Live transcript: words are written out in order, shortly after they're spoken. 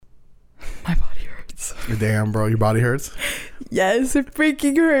Damn, bro, your body hurts? Yes, it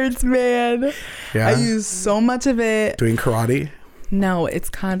freaking hurts, man. Yeah. I use so much of it. Doing karate? No, it's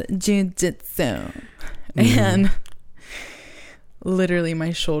called Jiu Jitsu. And literally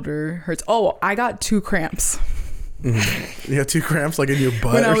my shoulder hurts. Oh, I got 2 cramps. You had 2 cramps like in your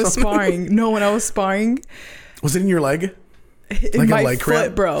butt when I or was something? sparring. No, when I was sparring. Was it in your leg? In Like a my leg foot,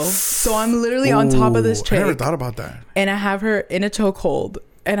 cramp? bro. So I'm literally on top of this I chick. never thought about that. And I have her in a chokehold.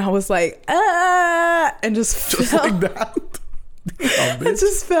 And I was like, ah, and just fell. Like that? Damn, I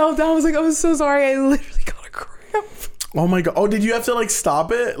just fell down. I was like, I'm so sorry. I literally got a cramp. Oh my god. Oh, did you have to like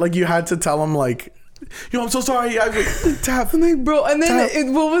stop it? Like you had to tell him like, yo, I'm so sorry. I tap. I'm like, bro. And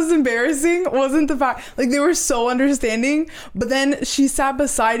then what was embarrassing wasn't the fact, like they were so understanding, but then she sat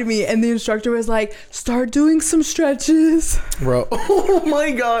beside me and the instructor was like, start doing some stretches. Bro. Oh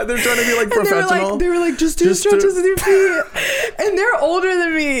my god. They're trying to be like professional. They were like, just do stretches with your feet. And they're older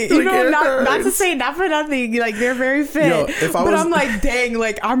than me. You know, not to say not for nothing. Like they're very fit. Yo, but I'm like, dang,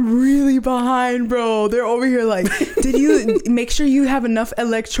 like I'm really behind, bro. They're over here like, did you make sure you have enough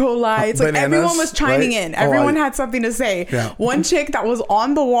electrolytes? Like Bananas, everyone was chiming in. Everyone I had something to say. Yeah. One chick that was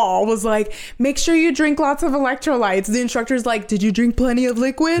on the wall was like, make sure you drink lots of electrolytes. The instructor's like, did you drink plenty of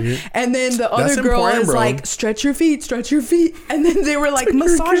liquid? Yeah. And then the other That's girl important, is bro. like, stretch your feet. And then they were like,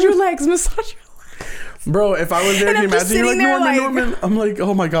 massage your legs. Bro, if I was there, And can you I'm just imagine? You're like, sitting there Norman. I'm like,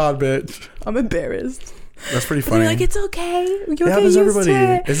 oh my god, bitch. I'm embarrassed. That's pretty But funny. they're like, it's okay. You'll It get happens used to everybody.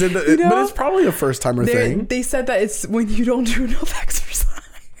 to it. Is it? You know? But it's probably a first timer thing. They said that it's when you don't do enough exercise.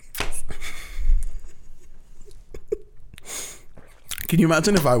 Can you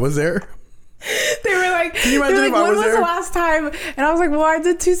imagine if I was there? They were like, Can you imagine if I when was was there? the last time? And I was like, well, I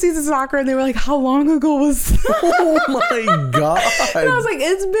did 2 seasons of soccer. And they were like, how long ago was that? Oh my god. And I was like,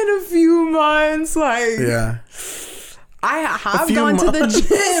 it's been a few months. Like, Yeah. I have few gone to the months.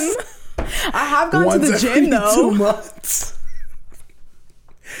 gym. I have gone Once to the every gym though. 2 months.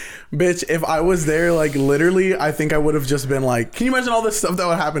 Bitch, if I was there, like literally, I think I would have just been like, can you imagine all this stuff that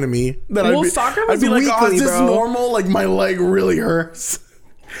would happen to me? That Well, soccer was I'd be like, oh, weekly, is this bro. normal? Like my leg really hurts.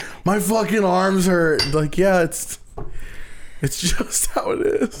 My fucking arms hurt. Like, yeah, it's just how it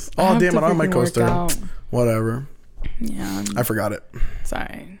is. Oh damn, I don't have my coaster. Whatever. Yeah. I forgot it.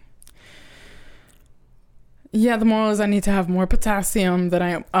 Sorry. Yeah, the moral is I need to have more potassium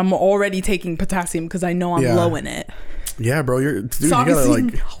than I'm already taking potassium because I know I'm low in it. Yeah, bro, dude, you gotta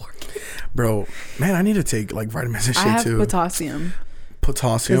like, bro, man, I need to take like vitamins and shit I have too. potassium.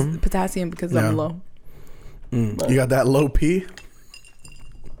 Potassium Because I'm low. You got that low P?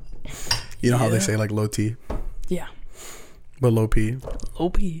 You know how they say like low T? Yeah. But low P. Low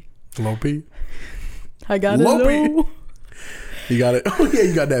P. Low P. I got Low it P. low. You got it. Oh yeah,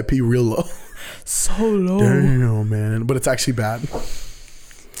 you got that P real low. So low. Damn, man. But it's actually bad.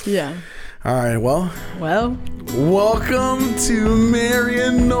 Yeah. All right, well, welcome to Mary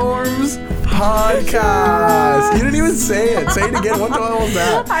and Norm's podcast. You didn't even say it. Say it again. What the hell was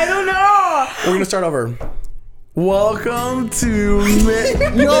that? I don't know. We're gonna start over. Welcome to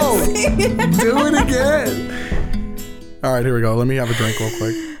Yo, do it again. All right, here we go. Let me have a drink real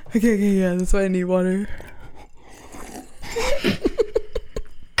quick. Okay, yeah, that's why I need water.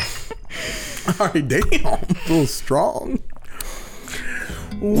 All right, damn, a little strong.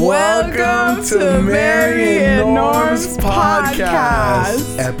 Welcome to Mary and Norm's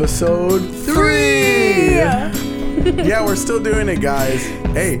podcast. Episode 3. Yeah, we're still doing it, guys.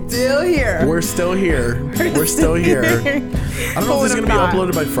 Hey, Still here. we're still here. We're still here. I don't know if this is going to be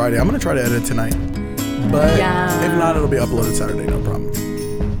uploaded by Friday. I'm going to try to edit tonight. But if not, it'll be uploaded Saturday. No problem.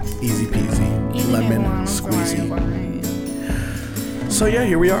 Easy peasy. Lemon squeezy. So yeah,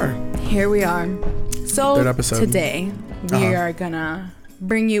 here we are. Here we are. So Third episode. today we are gonna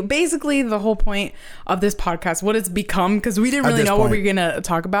bring you basically the whole point of this podcast, what it's become, because we didn't really know what we were gonna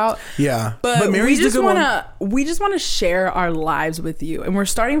talk about. Yeah, but Mary's we just wanna share our lives with you, and we're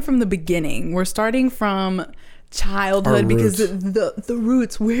starting from the beginning. We're starting from childhood because the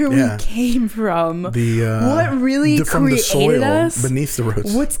roots, where we came from, what really created us, beneath the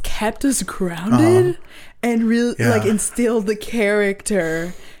roots, what's kept us grounded, and really like instilled the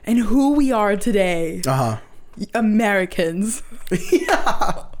character and who we are today. Americans.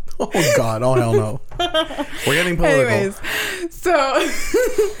 Yeah. Oh God. Oh hell no. We're getting political. Anyways, so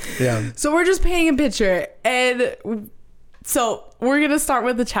so we're just painting a picture, and so we're gonna start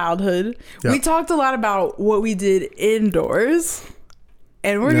with the childhood. We talked a lot about what we did indoors,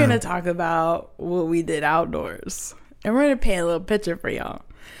 and we're gonna talk about what we did outdoors, and we're gonna paint a little picture for y'all.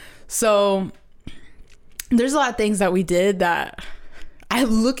 So there's a lot of things that we did that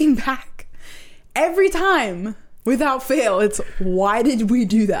looking back every time without fail, it's why did we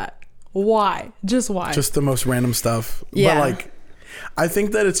do that? Why? Just why? Just the most random stuff. Yeah. But like, I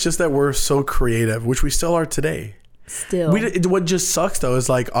think that it's just that we're so creative, which we still are today. Still. What just sucks though is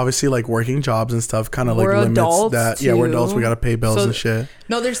like obviously like working jobs and stuff kind of like limits that. Too. Yeah, we're adults. We got to pay bills and shit.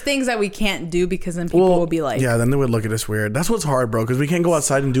 No, there's things that we can't do because then people will be like, yeah, then they would look at us weird. That's what's hard, bro, because we can't go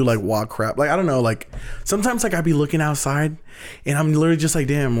outside and do like wild crap. Like, I don't know, like sometimes like I'd be looking outside and I'm literally just like,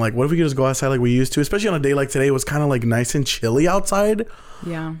 damn, like what if we could just go outside like we used to, especially on a day like today. It was kind of like nice and chilly outside.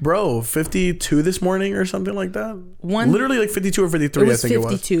 Yeah, bro, 52 this morning or something like that. Literally like 52 or 53. I think it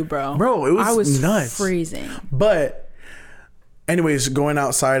was 52, bro. It was nuts, freezing. But anyways, going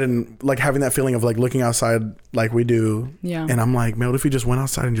outside and like having that feeling of like looking outside like we do. Yeah. And I'm like, man, what if we just went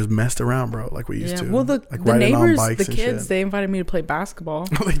outside and just messed around, bro, like we used to? Well, the neighbors, the kids, they invited me to play basketball.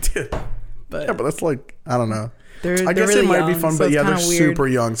 Oh, they did. But yeah, but that's like, I don't know. I guess really it might young, be fun, so but yeah, they're weird. super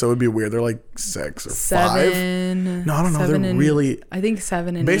young, so it would be weird. They're like 6 or 5. No, I don't know. They're really. I think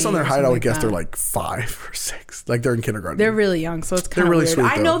 7 and based 8 on their height, I would guess that. they're like 5 or 6. Like they're in kindergarten. They're really young, so it's kind of really weird. sweet,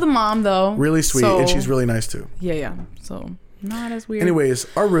 I know the mom though. Really sweet, and she's really nice too. Yeah. So not as weird. Anyways,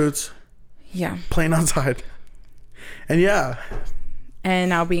 our roots. Yeah. Playing outside. And yeah. And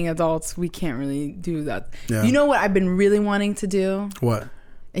now being adults, we can't really do that. Yeah. You know what I've been really wanting to do? What?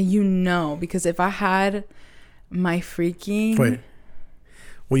 And because if I had my freaking... Wait.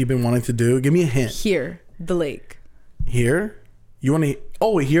 What you've been wanting to do? Give me a hint. Here. The lake. Here? You want to...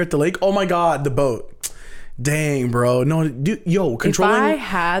 Oh, here at the lake? Oh my God, the boat. Dang, bro. No, dude, controlling... If I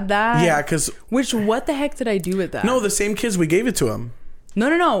had that... Yeah, because... What the heck did I do with that? No, the same kids, we gave it to them.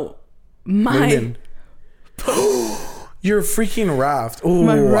 No. My... Your freaking raft. Oh,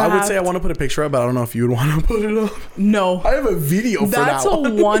 I would say I want to put a picture up, but I don't know if you would want to put it up. No. I have a video for that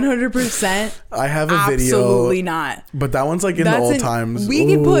one. That's a 100%. I have a video. Absolutely not. But that one's like in the old times. We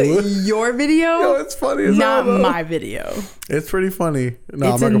can put your video. Yo, it's funny as not hell, my video. It's pretty funny.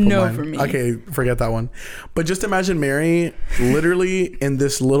 No, it's I'm not gonna no put mine. for me. Okay, forget that one. But just imagine Mary literally in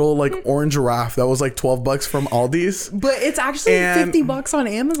this little like orange raft that was like $12 from Aldi's. But it's actually $50 on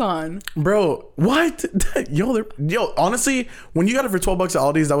Amazon. Bro, what? Yo, honestly, when you got it for $12 at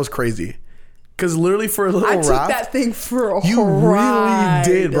Aldi's, that was crazy. Because literally for a little raft, I took that thing for a ride. You really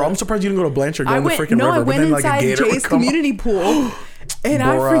did, bro. I'm surprised you didn't go to Blanchard, go in the freaking river. I went but then, inside like, a gator Jay's community pool. And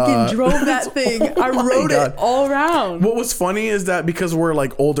I freaking drove that thing. I rode it all around. What was funny is that because we're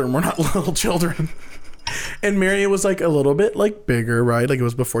like older and we're not little children, and Mary was like a little bit like bigger, right? Like it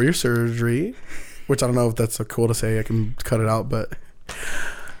was before your surgery, which I don't know if that's so cool to say. I can cut it out, but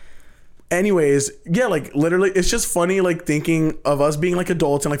anyways, yeah, like literally, it's just funny like thinking of us being like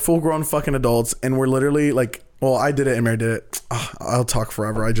adults and like full grown fucking adults, and we're literally like, well, I did it and Mary did it. I'll talk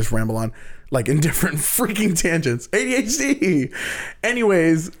forever. I just ramble on. Like in different freaking tangents. ADHD.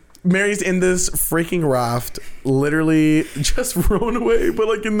 Anyways, Mary's in this freaking raft, literally just rowing away, but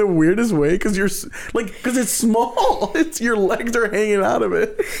like in the weirdest way, because it's small. It's your legs are hanging out of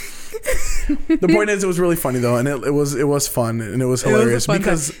it. The point is, it was really funny though, and it was fun and it was hilarious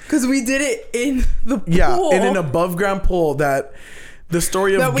because we did it in the pool. Yeah, in an above ground pool that. The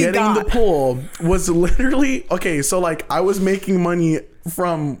story of getting the pool was literally okay. So like I was making money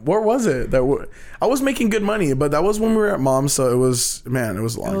from where was it I was making good money, but that was when we were at Mom's. So it was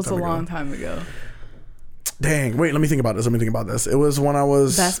a long time ago. Dang, wait, let me think about this. It was when I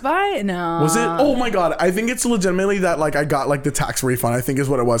was Best Buy. No, was it? Oh my God, I think it's legitimately that like I got like the tax refund. I think is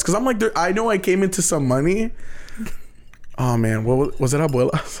what it was because I'm like I know I came into some money. Oh man, what was it?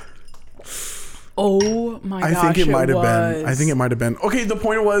 Abuela's. Oh my gosh, I think it might have been. Okay, the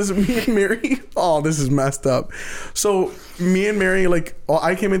point was me and Mary. Oh, this is messed up. So me and Mary,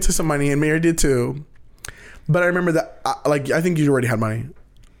 I came into some money and Mary did too. But I remember that, I think you already had money.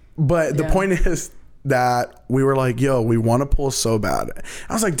 But the point is that we were like, yo, we want to pool so bad.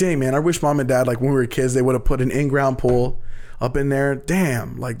 I was like, dang, man, I wish Mom and Dad, like when we were kids, they would have put an in-ground pool up in there.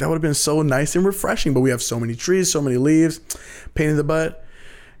 Damn, like that would have been so nice and refreshing. But we have so many trees, so many leaves, pain in the butt.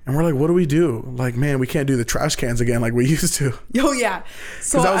 And we're like, what do we do? Like, man, we can't do the trash cans again like we used to. Oh, yeah.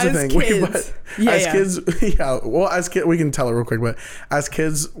 So that was the thing. Kids, as kids, we can tell it real quick, but as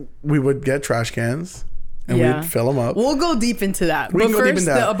kids, we would get trash cans and we'd fill them up. We'll go deep into that. But first,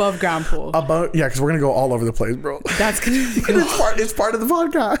 the above ground pool. Because we're going to go all over the place, bro. That's going to be it's part of the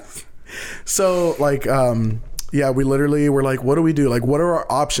podcast. So, Yeah, we literally were like, what do we do? Like, what are our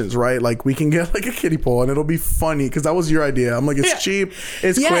options, right? Like, we can get like a kiddie pool and it'll be funny because that was your idea. I'm like, it's cheap,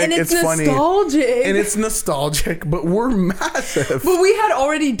 it's quick, and it's funny. And it's nostalgic, but we're massive. But we had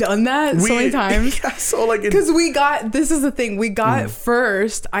already done that so many times. Yeah, so like... Because this is the thing, we got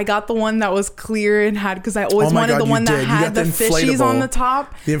first, I got the one that was clear and had, because I always wanted the one that had the fishies on the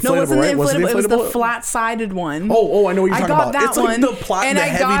top. The inflatable, no, it wasn't the inflatable. It was the flat-sided one. Oh, I know what you're talking about. It's like the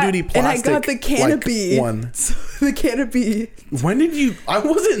heavy-duty plastic. And I got the canopy. One. The canopy. When did you... I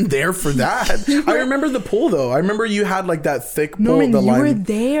wasn't there for that. I remember the pool, though. I remember you had like that thick pool. Norman, you were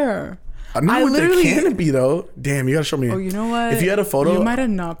there. Not with the canopy, though. Damn, you gotta show me. Oh, you know what? If you had a photo... You might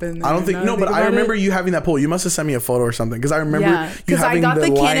have not been there. I don't think... No, but I remember you having that pool. You must have sent me a photo or something. Because I remember you having the lining. Because I got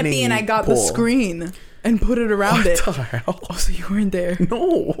the canopy and I got the screen. And put it around it. What the hell? Oh, so you weren't there?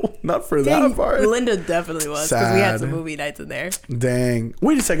 No, not for that part. Linda definitely was, because we had some movie nights in there. Dang.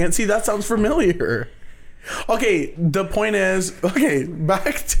 Wait a second. See, that sounds familiar. Okay, the point is,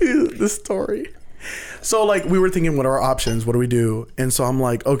 back to the story. So, like, we were thinking, what are our options? What do we do? And so I'm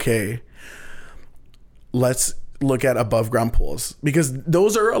like, okay, let's look at above ground pools, because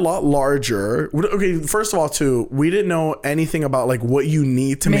those are a lot larger. Okay, first of all, too, we didn't know anything about like what you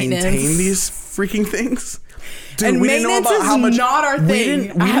need to maintain these freaking things. Dude, and we didn't know about how much. Not our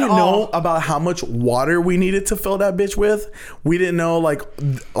thing. We didn't know about how much water we needed to fill that bitch with. We didn't know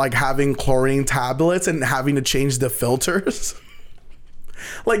like having chlorine tablets and having to change the filters.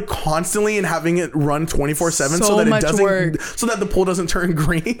 Like constantly, and having it run 24/7 so that it doesn't, so that the pool doesn't turn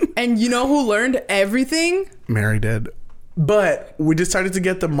green. And you know who learned everything? Mary did. But we decided to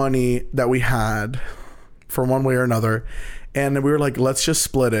get the money that we had from one way or another, and we were like, let's just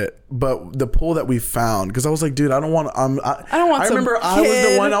split it. But the pool that we found, because I was like, dude, I don't want. I remember I was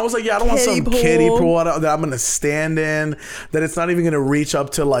the one. I was like, yeah, I don't want some kiddie pool that I'm gonna stand in. That it's not even gonna reach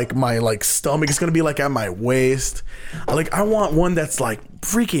up to like my like stomach. It's gonna be like at my waist. Like I want one that's like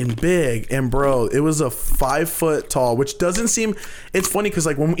freaking big. And bro, it was a 5 foot tall, which doesn't seem. It's funny because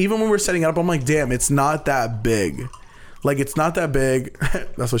like even when we were setting it up, I'm like, damn, it's not that big. Like it's not that big.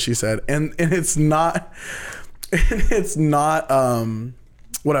 That's what she said. And it's not. It's not.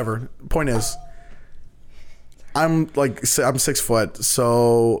 Whatever. Point is, I'm 6 foot,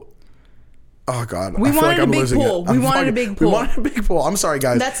 so. Oh God! We wanted a big pool. We wanted a big pool. We wanted a big pool. I'm sorry,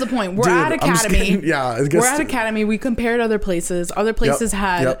 guys. That's the point. We're at Academy. We're at Academy. We compared other places. Other places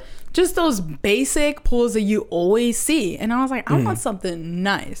had just those basic pools that you always see, and I was like, I want something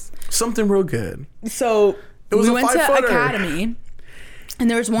nice, something real good. So we went to Academy. And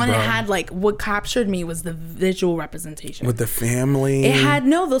there was one that had like, what captured me was the visual representation with the family. It had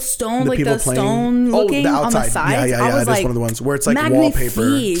the stone, like the stone looking on the side. Yeah. I was like, one of the ones where it's like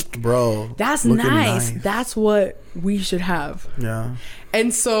wallpaper, bro. That's nice. That's what we should have. Yeah.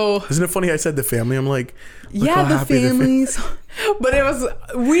 And so, isn't it funny? I said the family. I'm like, yeah, the families. But it was,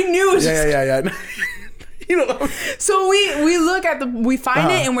 we knew. It was yeah. You know. So we look at we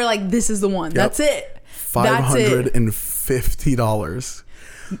find it and we're like, this is the one. That's it. $550.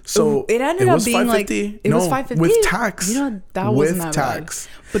 So it ended up being like it was $550 with tax. You know, that wasn't that tax.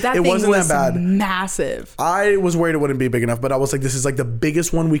 Bad. But that thing wasn't that bad. Massive. I was worried it wouldn't be big enough, but I was like, this is like the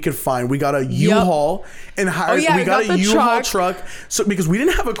biggest one we could find. We got a U-Haul and hired. We got a U-Haul truck. So because we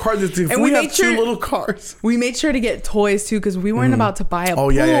didn't have a car, we have two little cars. We made sure to get toys too because we weren't about to buy a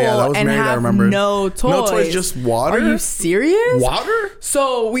pool. That was and Mary. I remember. No toys, just water. Are you serious? Water.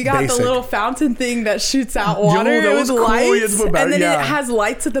 So we got the little fountain thing that shoots out water. That was cool. Lights, and then it has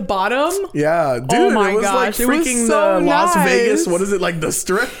lights at the bottom. Yeah, dude. Oh my it was gosh, like freaking Las Vegas. What is it, like the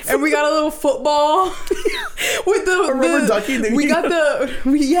Strip? And we got a little football with the rubber ducky. We got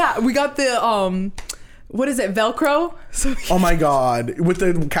the what is it, Velcro? So oh my God, with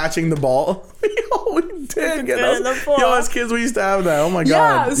the catching the ball. We did get those. As kids we used to have that. Oh my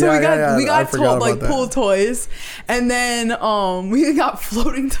God. Yeah, so we got like pool toys, and then we got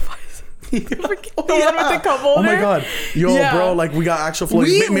floating devices. With the cup holder. Oh my God, bro, like we got actual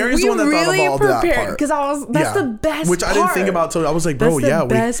floating. Mary's the one that thought of all that part because that's the best which part. I didn't think about. So I was like, bro,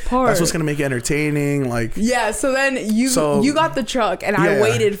 best part. That's what's gonna make it entertaining. Like so then you got the truck and I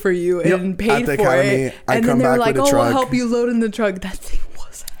waited for you and paid for it, and then they were like, we'll help you load in the truck. That thing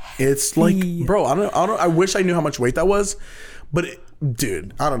was heavy. It's like, bro, I wish I knew how much weight that was, but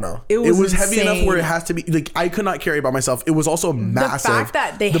dude, I don't know. It was heavy enough where it has to be like I could not carry it by myself. It was also massive. The fact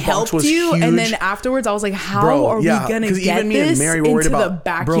that they helped you, and then afterwards I was like, how are we gonna get even me this and Mary were worried into about the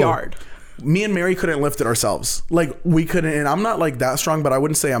backyard? Bro, me and Mary couldn't lift it ourselves. Like we couldn't, and I'm not like that strong, but I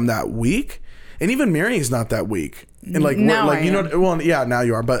wouldn't say I'm that weak. And even Mary is not that weak. And like, now now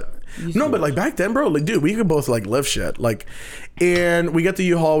you are, but No, but like back then, bro, like, dude, we could both like lift shit. Like, and we get the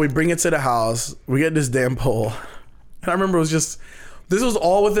U-Haul, we bring it to the house, we get this damn pole. And I remember it was just, this was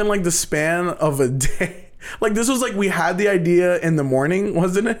all within like the span of a day. Like, this was like, we had the idea in the morning,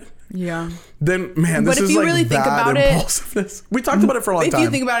 wasn't it? Yeah. Then, man, this is like really think about impulsiveness. We talked about it for a long time. If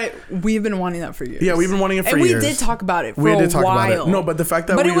you think about it, we've been wanting that for years. Yeah, we've been wanting it for years. And we did talk about it for a while. No, but the fact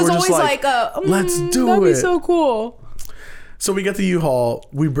that we were just like, let's do it. That'd be so cool. So we get the U-Haul,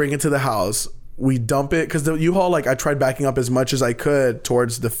 we bring it to the house, we dump it, because the U-Haul, like, I tried backing up as much as I could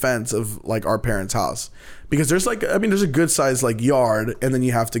towards the fence of like our parents' house, because there's like, I mean, there's a good size like yard, and then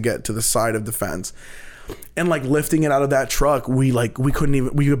you have to get to the side of the fence. And like lifting it out of that truck, we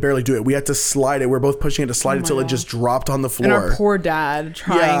could barely do it. We had to slide it. We were both pushing it to slide it till it just dropped on the floor. And our poor dad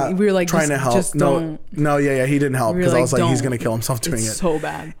trying. We were like trying to help. Just don't. No, he didn't help because I was like, he's gonna kill himself doing it. So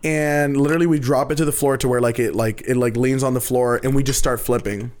bad. And literally, we drop it to the floor to where it leans on the floor, and we just start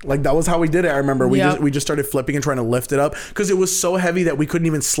flipping. Like, that was how we did it. I remember we just started flipping and trying to lift it up because it was so heavy that we couldn't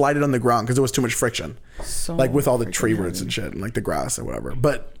even slide it on the ground because there was too much friction. So like with all the tree roots and shit and like the grass or whatever.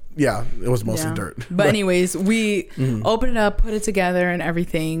 But yeah, it was mostly dirt. But anyways, we opened it up, put it together and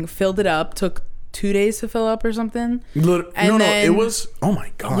everything, filled it up, took 2 days to fill up or something. It was, oh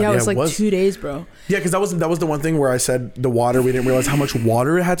my God. Yeah, it was like 2 days, bro. Yeah, because that was the one thing where I said the water, we didn't realize how much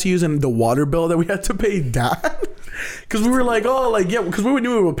water it had to use and the water bill that we had to pay Dad. Because we were like, because we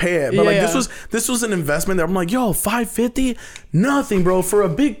knew we would pay it. But this was an investment that I'm like, yo, $550? Nothing, bro. For a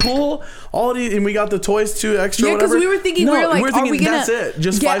big pool, and we got the toys too extra. Yeah, because we were thinking, are we gonna that's it.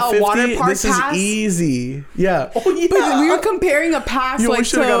 Just $550. This pass? Is easy. Yeah. Oh yeah. But we were comparing a pass we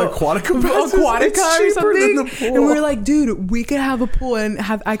should have got Aquatica pass. Aquatica or something. And we were like, dude, we could have a pool and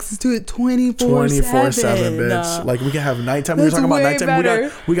have access to it 24/7, bitch. Like, we could have nighttime. We were talking about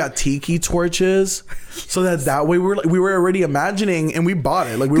nighttime. We got tiki torches, so that way we were already imagining, and we bought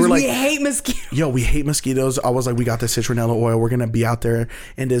it. Like, we hate mosquitoes. Yo, we hate mosquitoes. I was like, we got the citronella oil. We're gonna be out there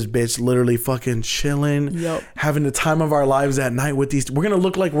and this bitch literally fucking chilling, having the time of our lives at night with these. We're gonna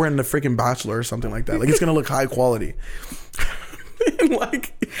look like we're in the freaking Bachelor or something like that. Like, it's gonna look high quality.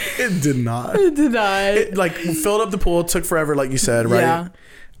 Like, it did not. It like filled up the pool. It took forever, like you said, right? Yeah.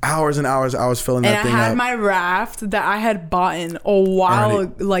 Hours and hours filling that thing up. And I had my raft that I had bought a while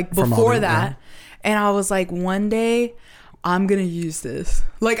before that. And I was like, one day I'm going to use this.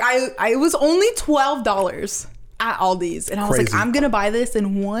 Like, it was only $12 at Aldi's. And I was like, I'm going to buy this.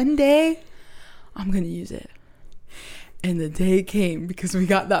 And one day I'm going to use it. And the day came because we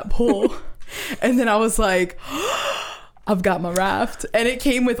got that pole. And then I was like, I've got my raft, and it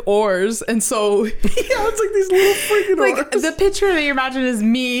came with oars, and so it's like these little freaking oars. The picture that you imagine is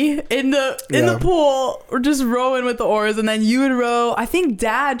me in the pool, or just rowing with the oars, and then you would row. I think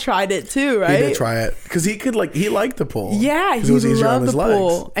Dad tried it too, right? He did try it because he liked the pool. Yeah, he loved the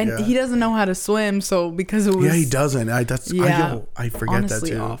pool, and he doesn't know how to swim, so because it was he doesn't. I forget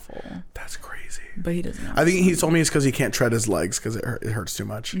honestly that too. Awful. That's crazy. But he doesn't know. I think he told me it's because he can't tread his legs because it hurts too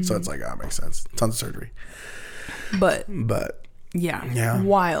much. So it's like, that makes sense. Tons of surgery. But yeah,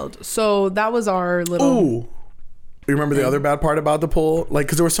 wild. So that was our little. Ooh, you remember the other bad part about the pool? Like,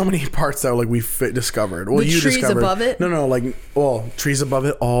 because there were so many parts that we discovered. Well, you trees discovered above it. No, trees above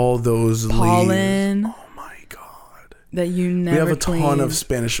it. All those pollen. Leaves. Oh my God. That you never. We have a cleaned. ton of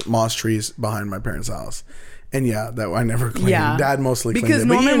Spanish moss trees behind my parents' house. And that I never cleaned. Yeah. Dad mostly cleaned it. Because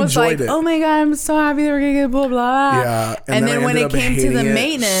Norman was like, oh my God, I'm so happy that we're going to get blah, blah, blah. Yeah. And then when it came to the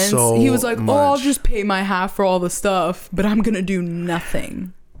maintenance, he was like, I'll just pay my half for all the stuff, but I'm going to do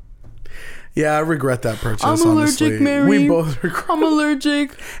nothing. Yeah, I regret that purchase, I'm allergic, honestly. Mary. We both regret. I'm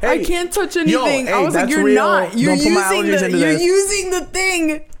allergic. Hey, I can't touch anything. I was like, you're real. not. You're using the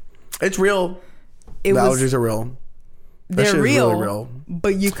thing. It's real. The allergies are real. They're real, really real.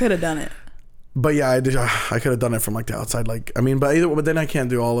 But you could have done it. But yeah, I could have done it from like the outside. Like, I mean, but then I can't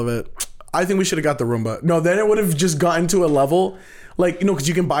do all of it. I think we should have got the Roomba. No, then it would have just gotten to a level, like, because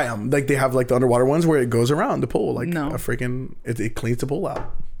you can buy them. Like, they have like the underwater ones where it goes around the pool. Like, it cleans the pool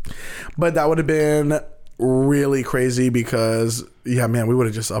out. But that would have been really crazy because, yeah, man, we would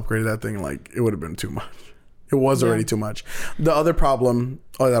have just upgraded that thing. Like, it would have been too much. It was already too much. The other problem,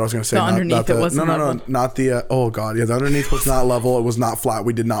 that I was going to say. The underneath it wasn't level. No, not the, oh God. Yeah, the underneath was not level. It was not flat.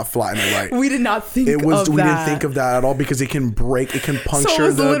 We did not flatten it right. We did not think of that. We didn't think of that at all because it can break, it can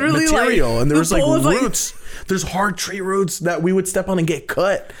puncture the material. And there was like roots. There's hard tree roots that we would step on and get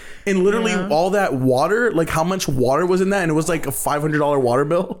cut. And literally all that water, like how much water was in that? And it was like a $500 water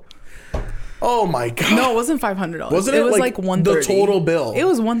bill. Oh my God. No, it wasn't $500. Wasn't it? It was like $130. The total bill. It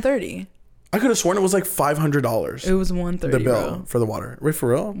was $130. I could have sworn it was like $500. It was $130. The bill for the water. Wait,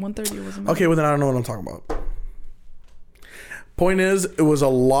 for real? $130 wasn't. Okay, well then I don't know what I'm talking about. Point is, it was a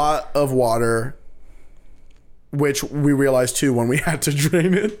lot of water, which we realized too when we had to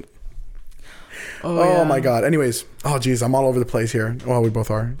drain it. Oh my God. Anyways. Oh, geez. I'm all over the place here. Well, we both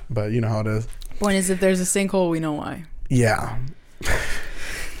are, but you know how it is. Point is, if there's a sinkhole, we know why. Yeah.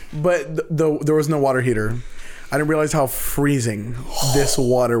 But there was no water heater. I didn't realize how freezing this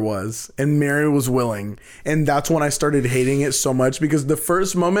water was. And Mary was willing. And that's when I started hating it so much, because the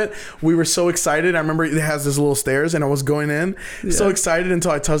first moment we were so excited. I remember it has this little stairs and I was going in so excited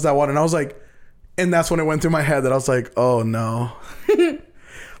until I touched that water. And I was like, and that's when it went through my head that I was like, oh no.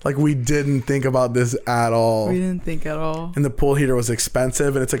 Like, we didn't think about this at all. We didn't think at all. And the pool heater was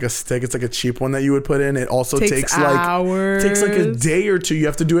expensive, and it's like a stick. It's like a cheap one that you would put in. It also takes hours. Takes like a day or two. You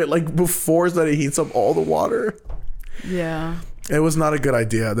have to do it like before so that it heats up all the water. Yeah. It was not a good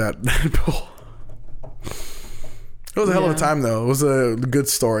idea, that pool. It was a hell of a time, though. It was a good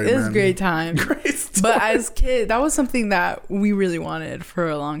story, It was a great time. Great story. But as kids, that was something that we really wanted for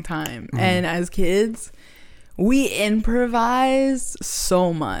a long time. Mm. And as kids, we improvised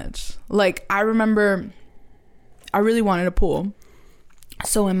so much. Like, I remember I really wanted a pool.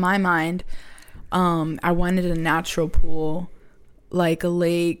 So in my mind, I wanted a natural pool, like a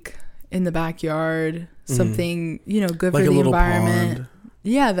lake in the backyard, something, good like for the environment. Pond.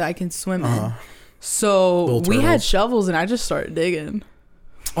 Yeah, that I can swim in. So we had shovels and I just started digging.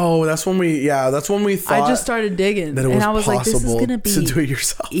 Oh, that's when we thought I just started digging. That it was and I was like, this is going to be to do it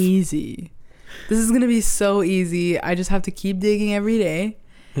yourself. Easy. This is going to be so easy. I just have to keep digging every day.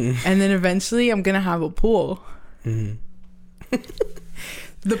 And then eventually I'm going to have a pool. The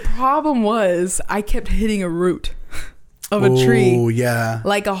problem was I kept hitting a root of a tree. Oh, yeah.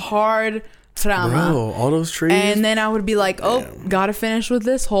 Like a hard trama. Bro, all those trees. And then I would be like, got to finish with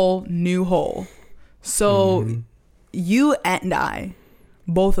this hole, new hole. So you and I,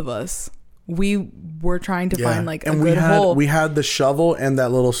 both of us, we were trying to find like a good hole. We had the shovel and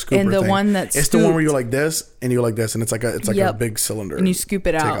that little scooper and the thing. One that's it's the one where you go like this and you go like this, and it's like a big cylinder, and you scoop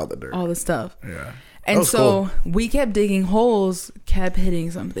it out, the dirt, all the stuff. Yeah. And so we kept digging holes, kept hitting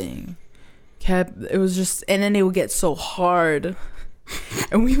something, it was just, and then it would get so hard.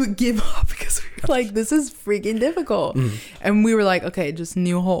 And we would give up because we were like, this is freaking difficult. And we were like, okay, just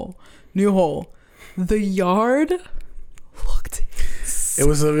new hole. The yard looked It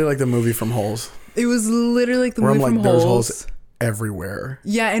was literally like the movie from Holes. It was literally like the movie from Holes. There's holes everywhere.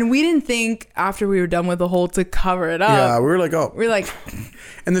 Yeah, and we didn't think after we were done with the hole to cover it up. Yeah, we were like, oh. We were like...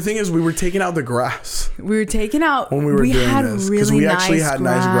 And the thing is, we were taking out the grass. We were taking out... When we were doing this. Because we actually had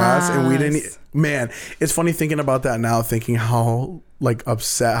nice grass, and we didn't... Man, it's funny thinking about that now, thinking how...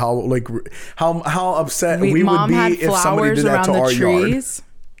 upset, how upset we would be if somebody did that to our yard.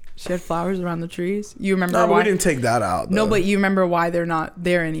 She had flowers around the trees. You remember why? No, we didn't take that out, though. No, but you remember why they're not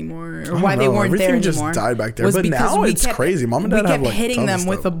there anymore, or why they weren't there anymore. Everything just died back there. But now it's crazy. Mom and Dad have kept hitting them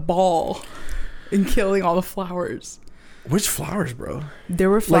with a ball and killing all the flowers. Which flowers, bro? There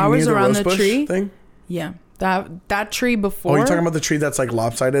were flowers around the tree thing. Yeah, that tree before. Oh, you're talking about the tree that's like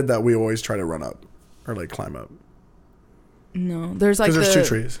lopsided that we always try to run up or like climb up. No, there's like there's two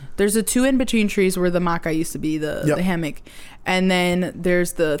trees. There's the two in between trees where the maca used to be, the hammock, and then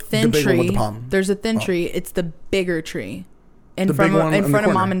there's the thin tree. One with the palm. There's a thin tree. It's the bigger tree, in front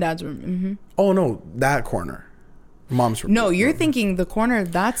of Mom and Dad's room. Mm-hmm. Oh no, that corner, Mom's room. No, you're thinking the corner.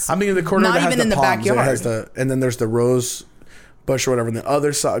 That's I'm thinking the corner not that has even in the palms. backyard. And then there's the rose bush or whatever. And the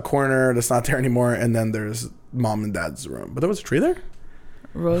other side corner that's not there anymore. And then there's Mom and Dad's room. But there was a tree there.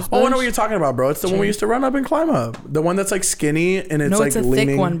 Rose bush? Oh, I know what you're talking about, bro. It's the one we used to run up and climb up. The one that's like skinny and it's like leaning. No, it's a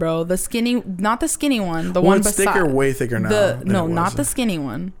thick one, bro. The skinny, not the skinny one. The one it's beside. Thicker, way thicker now. No, not the skinny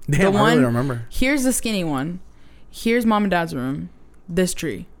one. Damn, I really remember. Here's the skinny one. Here's Mom and Dad's room. This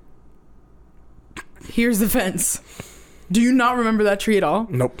tree. Here's the fence. Do you not remember that tree at all?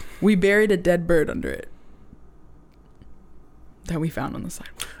 Nope. We buried a dead bird under it. That we found on the side.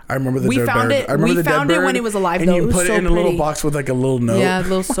 I remember the dead bird. I remember we found it when it was alive, though. And you put it in a little box with like a little note. Yeah, a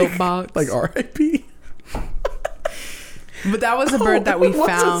little soap box. Like R.I.P. But that was a bird that we found.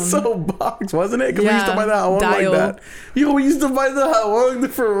 It was a soap box, wasn't it? Because we used to buy the hot one like that. Yo, we used to buy the hot one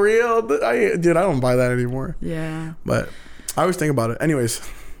for real. Dude, I don't buy that anymore. Yeah. But I always think about it. Anyways.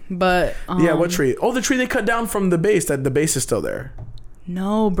 But yeah, what tree? Oh, the tree they cut down from the base. That the base is still there.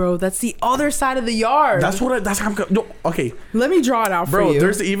 No, bro, that's the other side of the yard. That's how I'm. No, okay. Let me draw it out for you. Bro,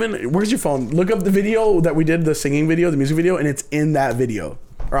 there's even. Where's your phone? Look up the video that we did, the singing video, the music video, and it's in that video.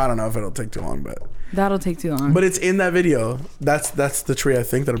 Or I don't know if it'll take too long, but that'll take too long. But it's in that video. That's the tree I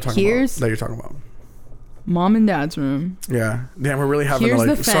think that I'm talking about. That you're talking about. Mom and Dad's room. Yeah. Damn, we're really having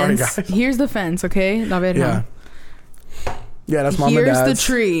to sorry guys. Here's the fence, okay? Yeah. Yeah, that's Mom and Dad's. Here's the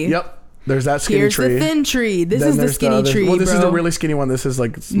tree. Yep. There's that skinny Here's tree. Here's the thin tree. This is the skinny tree, well, this bro. is the really skinny one. This is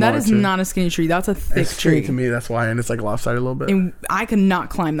like that is not a skinny tree. That's a thick tree. To me, that's why. And it's like lopsided a little bit. And I could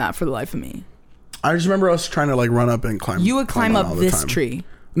not climb that for the life of me. I just remember us trying to like run up and climb. You would climb up this tree.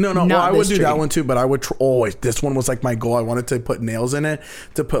 No. Well, I would do that one too, but I would always. This one was like my goal. I wanted to put nails in it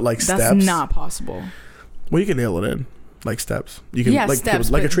to put like steps. That's not possible. Well, you can nail it in like steps. You can like steps.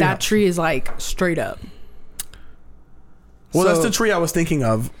 like a tree. That tree is like straight up. Well, that's the tree I was thinking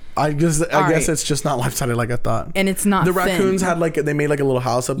of. I guess it's just not lopsided like I thought. And it's not the thin. Raccoons had like they made like a little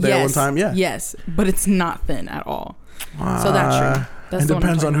house up there one time. Yeah. Yes, but it's not thin at all. So that tree. That's it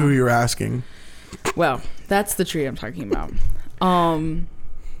depends on who you're asking. Well, that's the tree I'm talking about.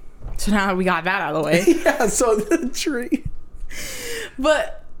 So now we got that out of the way. Yeah, so the tree.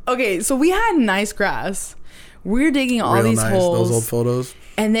 But okay, so we had nice grass. We're digging all these holes. Those old photos.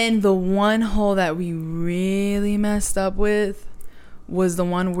 And then the one hole that we really messed up with was the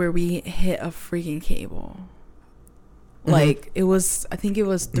one where we hit a freaking cable. Like I think it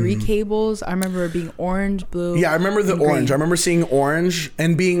was 3 cables. I remember it being orange, blue. Yeah, I remember the orange. Green. I remember seeing orange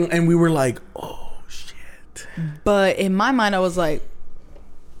and we were like, oh shit. But in my mind, I was like,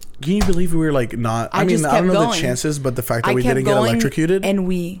 can you believe we were like not? I mean, I don't know the chances, but the fact that we didn't get electrocuted and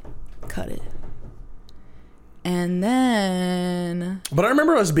we cut it. And then, but I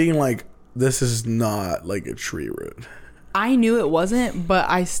remember us being like, this is not like a tree root. I knew it wasn't, but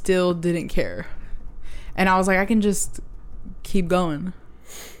I still didn't care. And I was like, I can just keep going.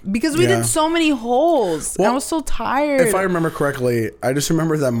 Because we did so many holes. Well, I was so tired. If I remember correctly, I just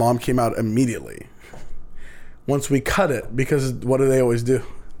remember that Mom came out immediately once we cut it, because what do they always do?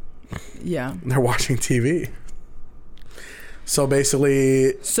 Yeah. They're watching TV. So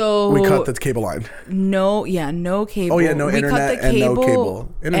basically, we cut the cable line. No cable. Oh yeah, no internet and no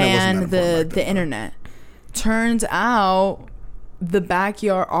cable. And the internet. Turns out the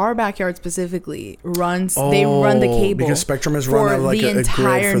backyard, our backyard specifically, they run the cable because Spectrum is run out like the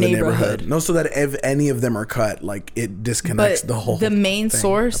entire for the neighborhood. No, so that if any of them are cut, like it disconnects the whole. The main thing,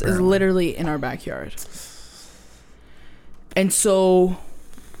 source apparently. is literally in our backyard, and so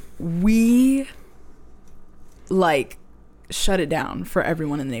we like shut it down for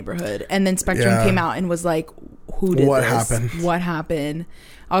everyone in the neighborhood. And then Spectrum came out and was like, who did what this? happened? What happened?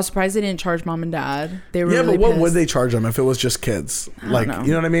 I was surprised they didn't charge Mom and Dad. They were really but what pissed. would they charge them if it was just kids? Like,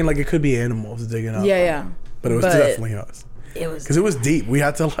 you know what I mean? Like it could be animals digging up. Yeah. But it was definitely us. It was because it was deep. We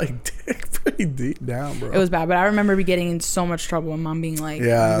had to like dig pretty deep down, bro. It was bad, but I remember getting in so much trouble and Mom being like, "You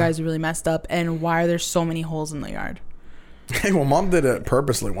guys really messed up, and why are there so many holes in the yard?" Hey, well, Mom did it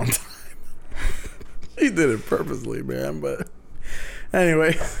purposely one time. She did it purposely, man. But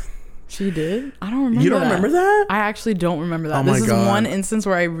anyway, she did. I don't remember. You don't remember that? I actually don't remember that. Oh my this is God. One instance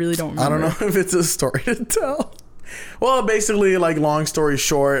where I really don't remember. I don't know if it's a story to tell. Well, basically, like, long story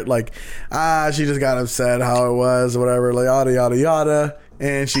short, like, she just got upset how it was, or whatever, like, yada, yada, yada.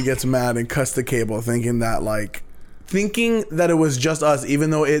 And she gets mad and cuts the cable, thinking that it was just us, even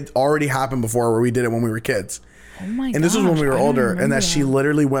though it already happened before where we did it when we were kids. Oh my God. And this was when we were older, and that she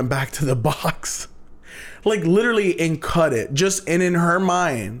literally went back to the box, like, literally, and cut it, just, and in her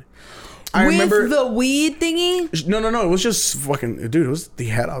mind. I remember the weed thingy. No. It was just fucking, dude. It was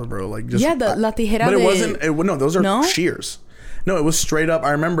tijeras, bro. Like just la tijera. But it wasn't. No, those are shears. No, it was straight up.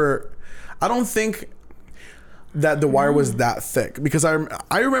 I remember. I don't think that the wire was that thick, because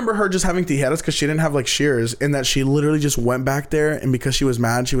I remember her just having tijeras because she didn't have like shears, and that she literally just went back there, and because she was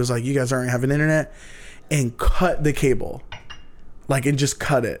mad, she was like, "You guys aren't having internet," and cut the cable. Like, and just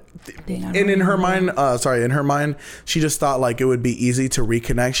cut it. Dang, and in her mind, she just thought like it would be easy to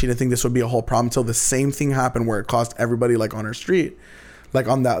reconnect. She didn't think this would be a whole problem until the same thing happened where it caused everybody like on her street, like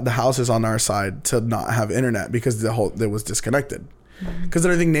on the houses on our side, to not have internet because it was disconnected. Because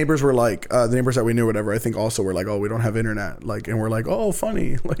then I think neighbors were like, the neighbors that we knew, whatever, I think also were like, oh, we don't have internet. Like, and we're like, oh,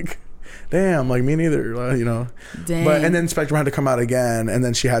 funny. Like, damn, like me neither, you know. Dang. But, and then Spectrum had to come out again, and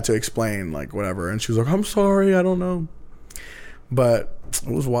then she had to explain like whatever. And she was like, I'm sorry, I don't know. But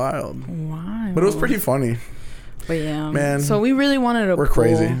it was wild. Wow. But it was pretty funny. But yeah, man. So we really wanted a pool. We're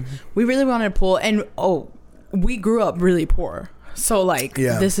crazy. We really wanted a pool, and we grew up really poor. So like,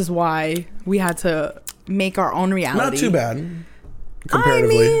 this is why we had to make our own reality. Not too bad.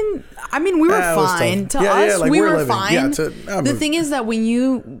 Comparatively. I mean, we were fine. To us, like, we were fine. Yeah, the thing is that when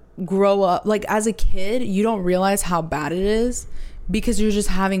you grow up, like as a kid, you don't realize how bad it is, because you're just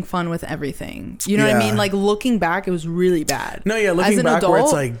having fun with everything. You know what I mean? Like, looking back, it was really bad. No, yeah, looking back where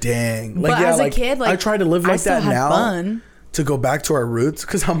it's like, dang. Like, but as a kid, like, I try to live like that now. Fun. To go back to our roots,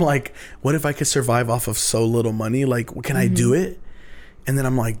 because I'm like, what if I could survive off of so little money? Like, can I do it? And then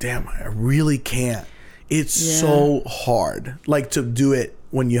I'm like, damn, I really can't. it's so hard, like, to do it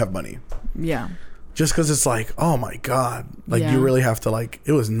when you have money. Yeah. Just because it's like, oh my God, like you really have to, like,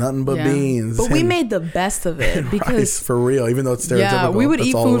 it was nothing but beans. But we made the best of it because rice, for real, even though it's stereotypical. Yeah, we would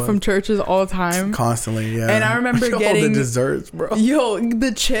eat food from churches all the time. Constantly, yeah. And I remember getting the desserts, bro.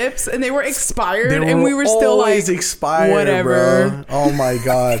 The chips, and they were expired, and we were still like, expired, whatever. Bro. Oh my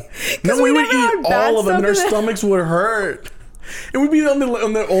God. No, we would eat all of them, and our stomachs would hurt. And we'd be on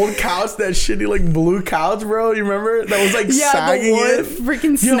the old couch, that shitty like blue couch, bro. You remember? That was like sagging. The wood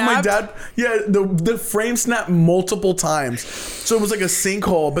freaking snapped. My dad, the frame snapped multiple times. So it was like a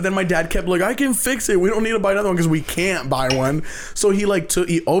sinkhole. But then my dad kept like, I can fix it. We don't need to buy another one because we can't buy one. So he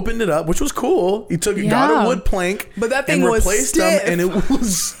he opened it up, which was cool. He got a wood plank, but that thing was replaced stiff. them, and it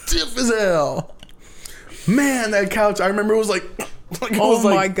was stiff as hell. Man, that couch! I remember it was like oh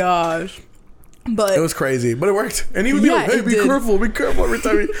my gosh. But it was crazy, but it worked. And he would be like, hey, be careful every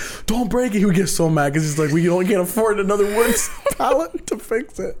time. Don't break it. He would get so mad because he's like, we can't afford another wood pallet to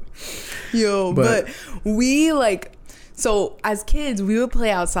fix it. Yo, but we so as kids, we would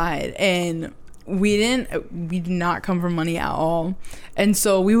play outside, and we did not come from money at all. And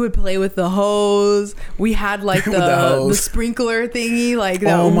so we would play with the hose. We had like the sprinkler thingy, like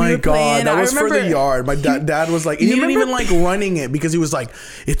that. Oh my God, that was for the yard. My dad was like, he didn't even like running it because he was like,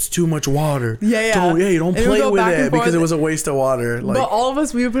 it's too much water. Yeah. You don't play with it because it was a waste of water. Like, but all of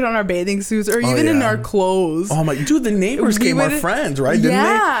us, we would put on our bathing suits or even in our clothes. Oh my, dude, the neighbors came, our friends, right? Didn't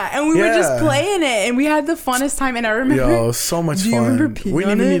they? And we were just playing it, and we had the funnest time. And I remember, so much fun. Do you remember peeing we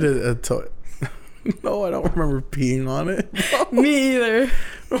on didn't it? even need a toy. No, I don't remember peeing on it. No. Me either.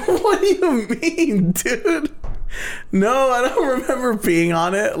 What do you mean, dude? No, I don't remember peeing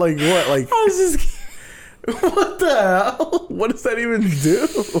on it. Like what? Like I was just. What the hell? What does that even do?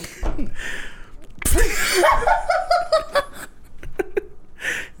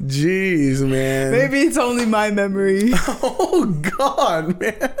 Jeez, man. Maybe it's only my memory. Oh God,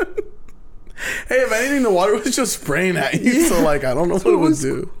 man. Hey, if anything, the water was just spraying at you. So like, I don't know what it would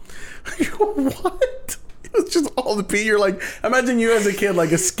do. What? It was just all the pee. You're like, imagine you as a kid,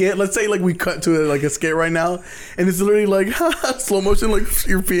 like a skit. Let's say like we cut to like a skit right now, and it's literally like slow motion, like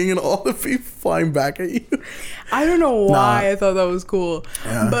you're peeing and all the pee flying back at you. I don't know why I thought that was cool,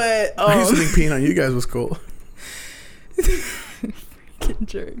 but I used to think peeing on you guys was cool. Freaking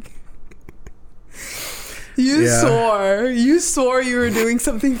jerk. You swore you were doing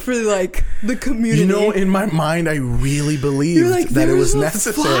something for like the community. You know, in my mind, I really believed like, that it was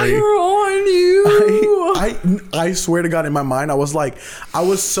necessary. Fire on you. I swear to God, in my mind, I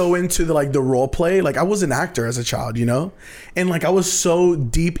was so into the role play. Like I was an actor as a child, you know, and like I was so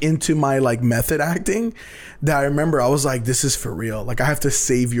deep into my like method acting that I remember I was like, this is for real. Like I have to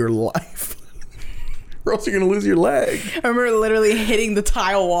save your life. Or else you're gonna lose your leg. I remember literally hitting the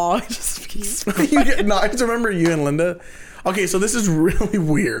tile wall. I just remember you and Linda. Okay, so this is really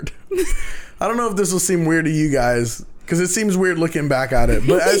weird. I don't know if this will seem weird to you guys because it seems weird looking back at it.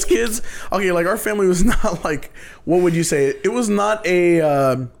 But as kids, okay, like our family was not like, what would you say? It was not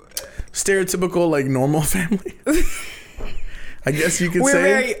a stereotypical like normal family. I guess you could say.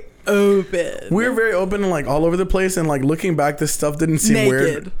 We're very open. We were very open and like all over the place. And like looking back, this stuff didn't seem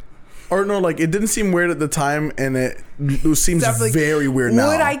weird. Or no, like it didn't seem weird at the time, and it seems very weird now.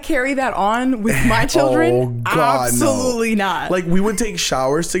 Would I carry that on with my children? Oh God, absolutely not. Like we would take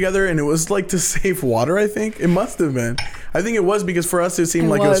showers together, and it was like to save water. I think it must have been. I think it was because for us it seemed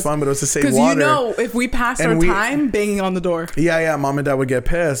like it was fun, but it was to save water. Because you know, if we passed our time banging on the door. Yeah, mom and dad would get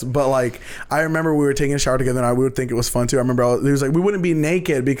pissed. But like, I remember we were taking a shower together, and we would think it was fun too. I remember it was like we wouldn't be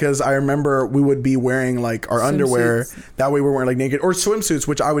naked because I remember we would be wearing like our underwear. That way we're wearing like naked or swimsuits,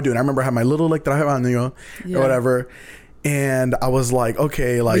 which I would do. And I remember I had my little like that I have on, you know, or whatever. And I was like,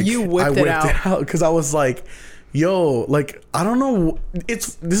 okay, like I whipped it out because I was like, yo, like I don't know,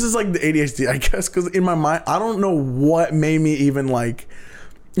 this is like the ADHD, I guess, because in my mind I don't know what made me even like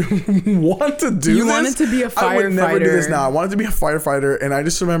want to do you wanted to be a firefighter. I would never do this now. I wanted to be a firefighter, and I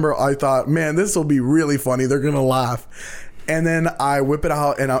just remember I thought, man, this will be really funny, they're gonna laugh. And then I whip it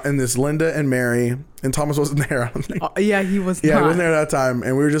out, and this Linda and Mary, and Thomas wasn't there, I don't think. Yeah, he was he wasn't there at that time,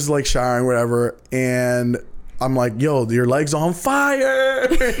 and we were just like showering, whatever, and I'm like, yo, your leg's on fire.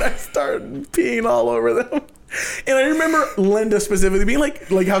 And I start peeing all over them. And I remember Linda specifically being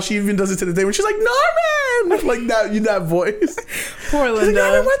like how she even does it to this day when she's like, Norman, like that voice. Poor Linda. Like,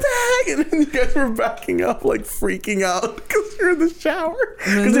 Norman, what the heck? And then you guys were backing up, like freaking out because you're in the shower.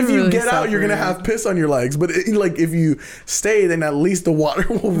 Because if you get out, you're gonna have piss on your legs. But if you stay, then at least the water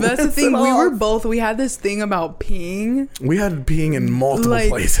will. That's the thing. We had this thing about peeing. We had peeing in multiple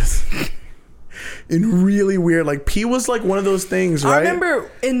places. and really weird. Like pee was like one of those things, right? I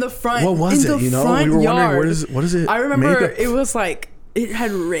remember in the front. What was it? You know, we were wondering what is it? I remember it was like it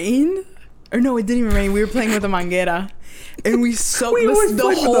had rained, or no, it didn't even rain. We were playing with a manguera, and we soaked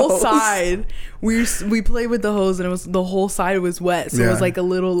the whole side. We played with the hose, and it was the whole side was wet, so it was like a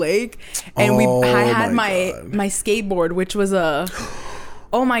little lake. And I had my skateboard, which was a.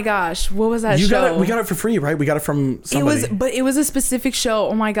 Oh my gosh, what was that show? We got it for free, right? We got it from somebody. It was a specific show.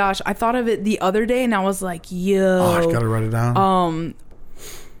 Oh my gosh, I thought of it the other day, and I was like, yo. Oh, I gotta write it down.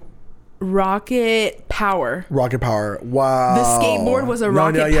 Rocket Power. Rocket Power. Wow. The skateboard was a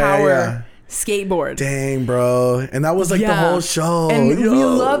Rocket Power skateboard. Dang, bro. And that was like the whole show. And we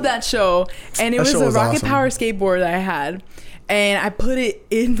loved that show. And it was a Rocket Power skateboard that I had. And I put it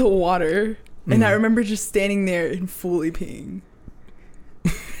in the water. And I remember just standing there and fully peeing.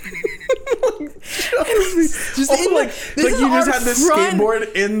 Just had this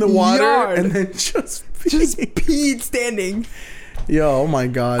skateboard in the water yard. And then just peed standing. Yo, oh my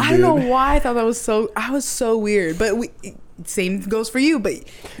god, dude. I don't know why I thought that was so weird, but same goes for you, but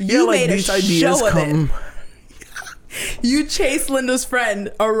you made a show of it. You chased Linda's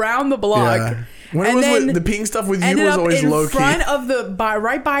friend around the block. Yeah. When it was the peeing stuff with you was always low key. In front of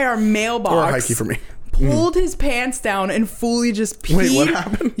right by our mailbox. Or high key for me. Pulled his pants down and fully just peed. Wait, what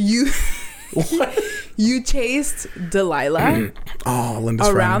happened? What? You chased Delilah Linda's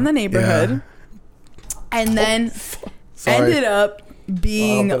around friend. The neighborhood, and then ended up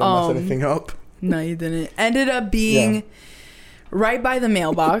being did I mess anything up? No, you didn't. Ended up being right by the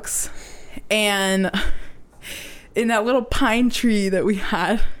mailbox, and in that little pine tree that we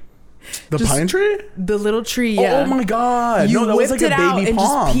had. The pine tree? The little tree. Yeah. Oh my god! You that was whipped like a it out baby and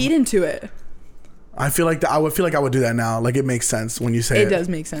palm. just peed into it. I feel like I would do that now. Like it makes sense when you say it. It does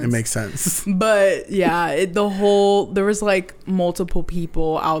make sense. It makes sense. But yeah, there was like multiple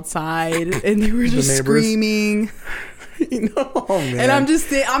people outside and they were just screaming. Oh man. And I'm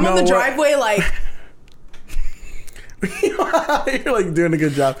on the driveway like. You're like doing a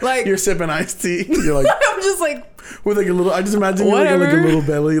good job. Like you're sipping iced tea. You're like I'm just like with like a little. I just imagine you like a little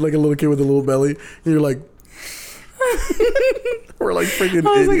belly, like a little kid with a little belly. And you're like. We're like freaking.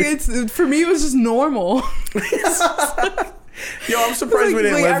 I was like, for me, it was just normal. Yo, I'm surprised we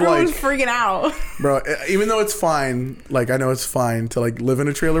didn't live everyone was freaking out, bro. Even though it's fine, like I know it's fine to like live in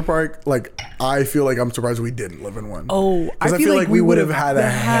a trailer park. Like I feel like I'm surprised we didn't live in one. Oh, I feel like we would have had a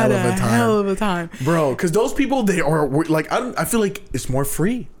hell of a time, bro. Because those people, they are like I feel like it's more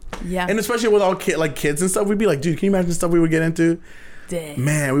free. Yeah, and especially with all kids and stuff, we'd be like, dude, can you imagine stuff we would get into? Dang.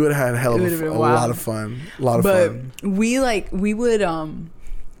 Man, we would have had a lot of fun. But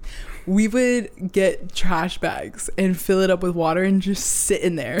we would get trash bags and fill it up with water and just sit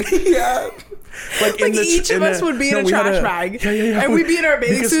in there. Yeah. Like each of us would be in a trash bag. Yeah. And we'd be in our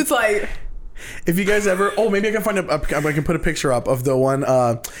bathing suits like... If you guys ever, maybe I can I can put a picture up of the one,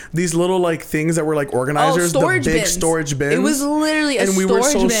 these little like things that were like organizers, the big storage bins. It was literally a storage bin. And we were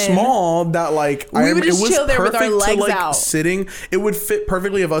so small that like we would just chill there with our legs out. Sitting, it would fit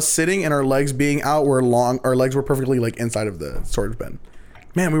perfectly of us sitting and our legs being out were long. Our legs were perfectly like inside of the storage bin.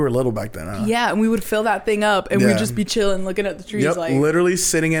 Man, we were little back then. Huh? Yeah, and we would fill that thing up, and we'd just be chilling, looking at the trees, like literally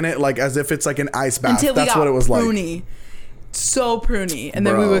sitting in it, like as if it's like an ice bath. That's what it was like. So pruny, and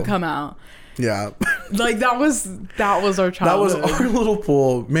then we would come out. Yeah, like that was our childhood. That was our little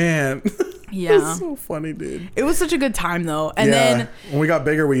pool, man. Yeah, it's so funny, dude. It was such a good time though. And then when we got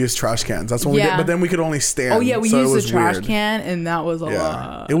bigger, we used trash cans. That's when we did. But then we could only stand. Oh yeah, we used a trash can, and that was a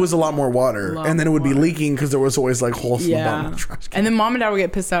lot. It was a lot more water, and then it would be leaking because there was always like holes in the bottom of the trash can. And then mom and dad would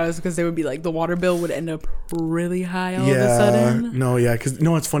get pissed at us because they would be like, the water bill would end up really high all of a sudden. Because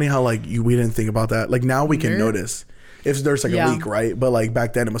it's funny how like we didn't think about that. Like now we can notice if there's like a leak, right? But like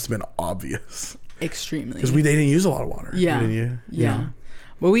back then it must have been obvious. Extremely, because they didn't use a lot of water. Yeah.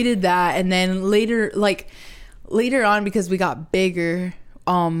 Well, we did that, and then later on, because we got bigger,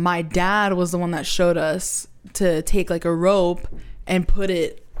 my dad was the one that showed us to take like a rope and put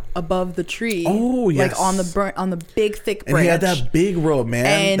it above the tree. Oh yes, like on the big thick branch. And he had that big rope, man.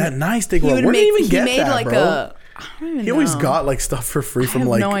 And that nice thick rope. Where did he even get that, bro? I don't even know. He always got like stuff for free from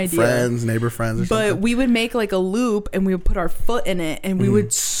like friends, neighbor friends, or something. But we would make like a loop, and we would put our foot in it, and we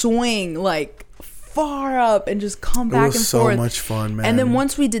would swing like far up and just come back and forth. It was so much fun, man. And then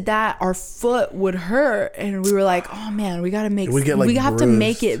once we did that, our foot would hurt, and we were like, "Oh man, we have to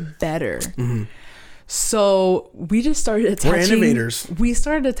make it better." Mm-hmm. So we just started attaching. We're innovators. We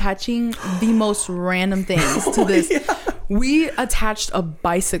started attaching the most random things to this. We attached a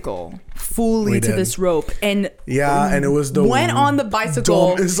bicycle fully to this rope, and and it was went on the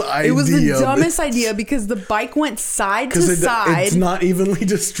bicycle. It was the dumbest idea because the bike went side to side. It's not evenly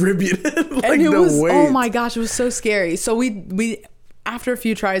distributed. Like, and it was weight. Oh my gosh, it was so scary. So we after a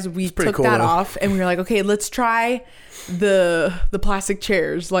few tries, we took that off, and we were like, okay, let's try the plastic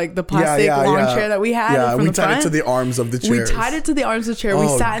chairs, like the plastic lawn chair that we had. Yeah, from we the tied front. it to the arms of the chairs. We tied it to the arms of the chair. We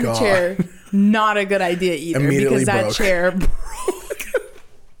sat in the chair. Not a good idea either, because that chair broke.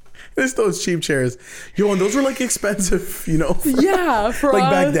 There's those cheap chairs. Yo, and those were like expensive, you know? Yeah, for like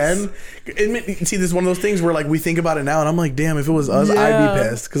us. Back then. See, this is one of those things where like we think about it now and I'm like, damn, if it was us, I'd be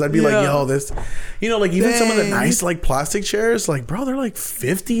pissed. Because I'd be like, yo, this, you know, like even some of the nice like plastic chairs, like, bro, they're like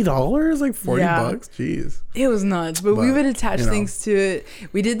 $50, like $40. Jeez. It was nuts. But we would attach things to it.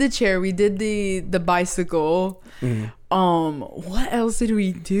 We did the chair. We did the bicycle. What else did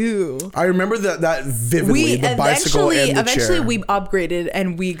we do? I remember that vividly. The bicycle and the chair. Eventually we upgraded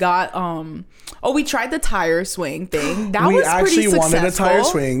and we got we tried the tire swing thing. That was pretty successful. We actually wanted a tire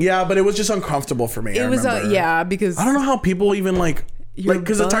swing. Yeah, but it was just uncomfortable for me. It was because I don't know how people even like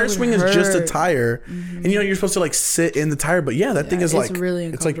because the tire swing is just a tire, and you know you're supposed to like sit in the tire, but that thing is like really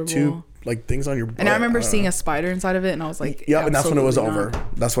uncomfortable. It's like two like things on your butt. And I remember seeing a spider inside of it, and I was like, and that's when it was over.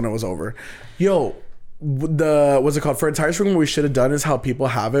 That's when it was over. Yo. What's it called for a tire swing? What we should have done is how people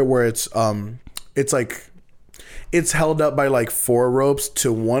have it, where it's like it's held up by like 4 ropes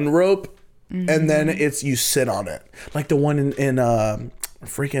to 1 rope, and then you sit on it, like the one in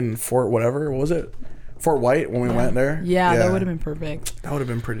freaking Fort whatever. What was it? Fort White when we went there. Yeah, that would have been perfect. That would have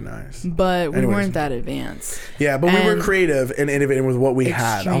been pretty nice. But we weren't that advanced. Yeah, but we were creative and innovative with what we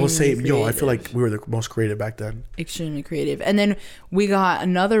had. I will say, I feel like we were the most creative back then. Extremely creative. And then we got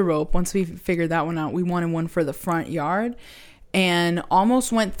another rope. Once we figured that one out, we wanted one for the front yard, and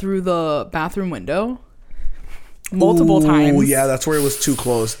almost went through the bathroom window multiple times. Oh yeah, that's where it was too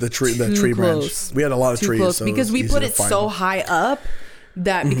close. The tree branch. We had a lot of trees, so because we put it so high up.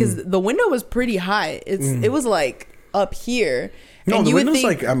 That because the window was pretty high. It was like up here. No, and the window's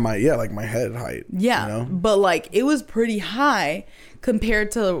like at my head height. Yeah, you know? But like it was pretty high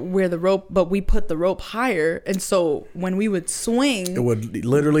compared to where the rope. But we put the rope higher, and so when we would swing, it would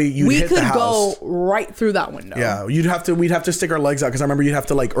literally we could go right through that window. Yeah, we'd have to stick our legs out because I remember you'd have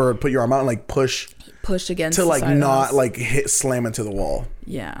to like or put your arm out and like push against to like not like slam into the wall.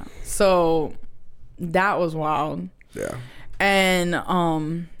 Yeah, so that was wild. Yeah. And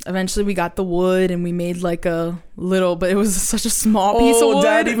eventually we got the wood and we made like a little, but it was such a small piece of wood.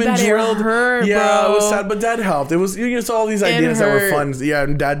 Dad even drilled. It hurt, yeah, bro. It was sad, but Dad helped. It was all these ideas that were fun. Yeah,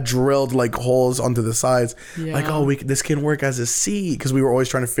 and Dad drilled like holes onto the sides. Yeah. Like, this can work as a seat because we were always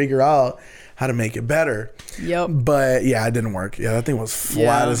trying to figure out how to make it better. Yep. But yeah, it didn't work. Yeah, that thing was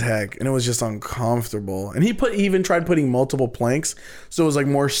flat as heck, and it was just uncomfortable. And he even tried putting multiple planks, so it was like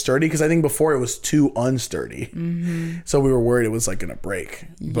more sturdy. Because I think before it was too unsturdy, so we were worried it was like gonna break.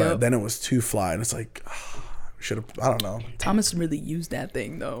 But then it was too flat, and it's like should have. I don't know. Thomas really used that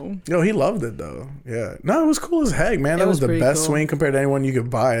thing though. No, he loved it though. Yeah, no, it was cool as heck, man. That was the best swing compared to anyone you could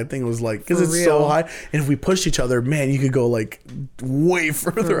buy. I think it was like because it's so high, and if we pushed each other, man, you could go like way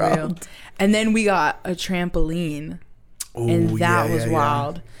further out. And then we got a trampoline. Ooh, and that was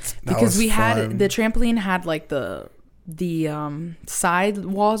wild because we had the trampoline had like the side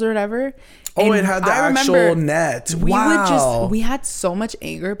walls or whatever. Oh, it had the actual net. We had so much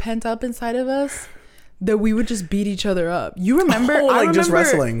anger pent up inside of us that we would just beat each other up. You remember? I remember just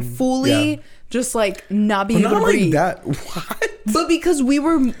wrestling fully. Just like not being able to breathe. Like that. What? But because we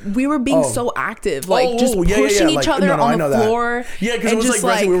were being so active, like just pushing each other on the floor. Yeah, because it was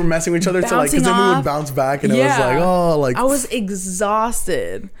like we were messing with each other, so like because then we would bounce back, and it was like I was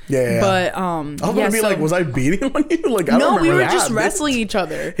exhausted. Yeah. But I was gonna be like, was I beating on you? Like I don't remember. No, we were just wrestling each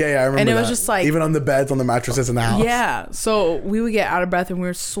other. Yeah, I remember. And it was just like even on the beds, on the mattresses in the house. Yeah, so we would get out of breath and we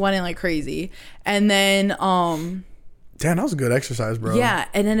were sweating like crazy, and then damn, that was a good exercise, bro. Yeah,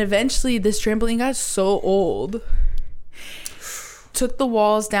 and then eventually this trampoline got so old. Took the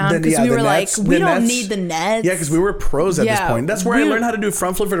walls down because we were like, we don't need the nets. Yeah, because we were pros at this point. That's where I learned how to do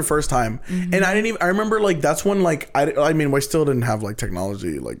front flip for the first time. And I remember like that's when like I mean we still didn't have like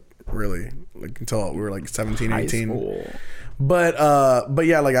technology like really like until we were like 17, 18. School. But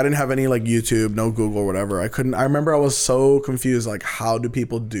yeah, like I didn't have any like YouTube, no Google or whatever. I remember I was so confused, like how do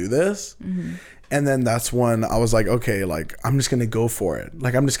people do this? And then that's when I was like, okay, like I'm just gonna go for it.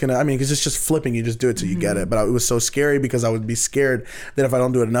 Like because it's just flipping, you just do it till you get it. But it was so scary because I would be scared that if I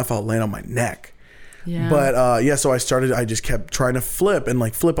don't do it enough, I'll land on my neck. Yeah. But so I just kept trying to flip and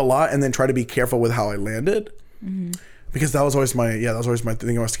like flip a lot and then try to be careful with how I landed. Because that was always my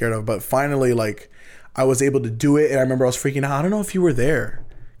thing I was scared of. But finally, like I was able to do it. And I remember I was freaking out. I don't know if you were there.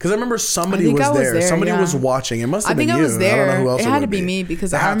 Because I remember somebody was there. Somebody was watching. It must have been you. I think I was there. I don't know who else it had to be me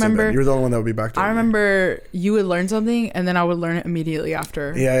because I remember. You're the only one that would be back there. I remember you would learn something and then I would learn it immediately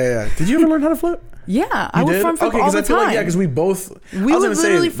after. Yeah. Did you ever learn how to flip? Yeah, I would front flip all the time. Because we both. We would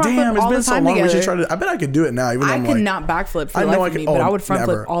literally front flip all the time together. We should try to. I bet I could do it now. Even though I could not backflip for the life of me, but I would front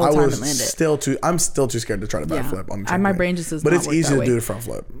flip all the time and land it. I'm still too scared to try to backflip on the trampoline. My brain just does not work that way. But it's easy to do a front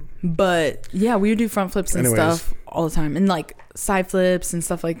flip. But yeah, we would do front flips and stuff all the time, and like side flips and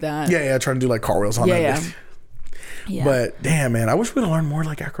stuff like that. Yeah, trying to do like cartwheels on that. Yeah. But damn, man, I wish we'd learn more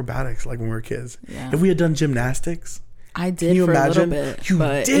like acrobatics, like when we were kids. Yeah. If we had done gymnastics. I did. Can you for imagine? A little bit,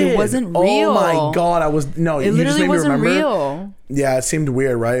 but it wasn't real. Oh my god, it literally wasn't real. Yeah, it seemed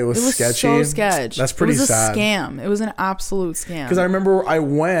weird, right? It was sketchy. So sketch. That's pretty sad. It was a scam. It was an absolute scam. Because I remember I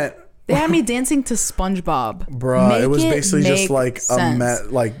went. They had me dancing to SpongeBob. Bruh, it was basically just like I was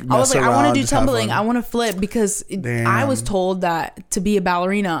like, I want to do tumbling. I want to flip because I was told that to be a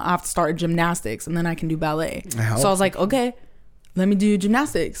ballerina, I have to start gymnastics and then I can do ballet. So I was like, okay, let me do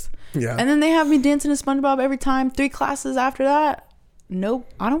gymnastics. Yeah. And then they have me dancing to SpongeBob every time. 3 classes after that. Nope,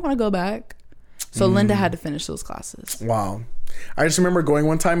 I don't want to go back. So Linda had to finish those classes. Wow. I just remember going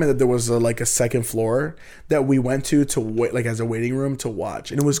one time and that there was a second floor that we went to wait, like as a waiting room to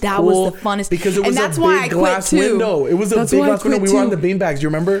watch, and it was cool. That was the funnest because it was a big glass window. It was a big glass window. We were on the beanbags. Do you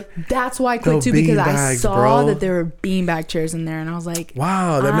remember? That's why I quit too, because I saw that there were beanbag chairs in there, and I was like,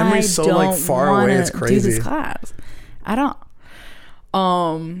 "Wow, that memory's so like far away. It's crazy." Do this class. I don't.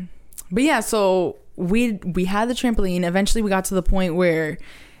 But yeah, so we had the trampoline. Eventually, we got to the point where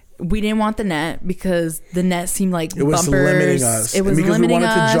we didn't want the net because the net seemed like it was bumpers. Limiting us. It was limiting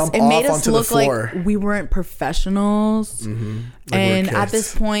us. It made us look like we weren't professionals. Mm-hmm. Like and at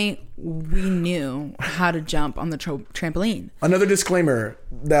this point, we knew how to jump on the trampoline. Another disclaimer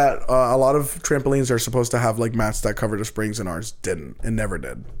that a lot of trampolines are supposed to have like mats that cover the springs, and ours didn't. It never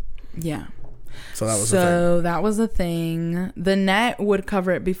did. Yeah. So that was the thing. The net would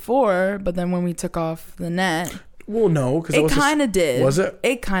cover it before, but then when we took off the net. Well, no, because it kind of did. Was it?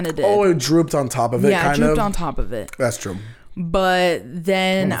 It kind of did. Oh, it drooped on top of it. Yeah, it drooped on top of it. That's true. But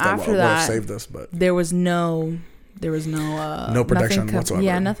then after that, saved us, but there was no protection whatsoever.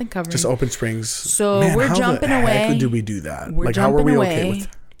 Yeah, nothing covering. Just open springs. So we're jumping away. How did we do that? Like, how were we okay with?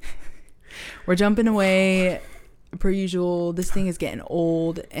 We're jumping away. Per usual, this thing is getting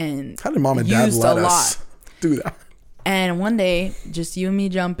old and how did mom and dad let us do that? And one day, just you and me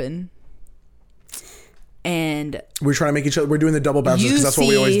jumping. And we're trying to make each other. We're doing the double bounces because that's what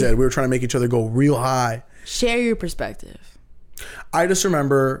we always did. We were trying to make each other go real high. Share your perspective. I just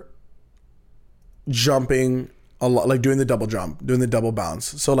remember jumping a lot, like doing the double jump, doing the double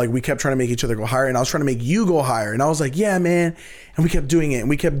bounce. So like we kept trying to make each other go higher, and I was trying to make you go higher, and I was like, yeah, man. And we kept doing it, and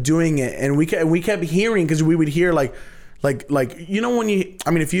we kept doing it, and we kept hearing, because we would hear like you know when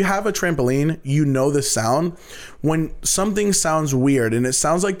if you have a trampoline, you know the sound when something sounds weird and it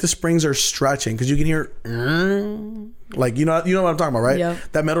sounds like the springs are stretching, because you can hear like you know what I'm talking about, right? Yeah.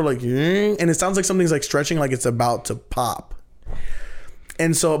 That metal like and it sounds like something's like stretching, like it's about to pop.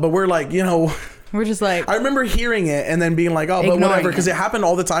 And so, but we're like, we're just like, I remember hearing it and then being like, oh, but whatever, because it happened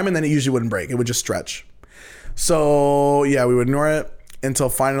all the time, and then it usually wouldn't break. It would just stretch. So yeah, we would ignore it until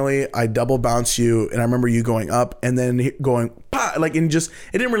finally I double bounce you, and I remember you going up and then going pah, like, and just,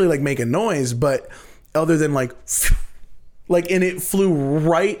 it didn't really like make a noise, but other than like and it flew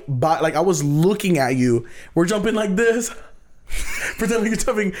right by, like I was looking at you. We're jumping like this, pretending you're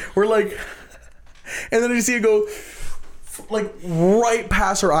jumping. We're like, and then you see it go like right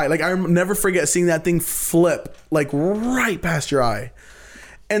past her eye. Like I never forget seeing that thing flip like right past your eye.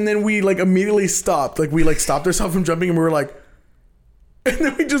 And then we like immediately stopped. Like we like stopped ourselves from jumping, and we were like, and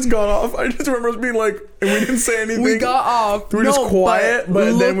then we just got off. I just remember us being like, and we didn't say anything. We got off. We were just quiet,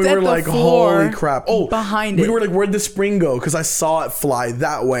 but then we were like, holy crap. Oh, behind it. We were like, where'd the spring go? Because I saw it fly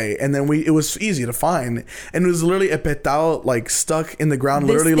that way. And then it was easy to find. And it was literally a petal like stuck in the ground,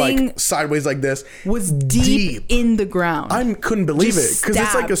 literally like sideways like this. Was deep in the ground. I couldn't believe it, because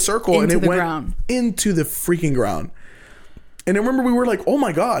it's like a circle, and it went into the freaking ground. And I remember we were like, oh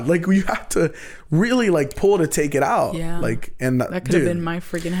my God, like you have to really like pull to take it out. Yeah. Like, and that could have been my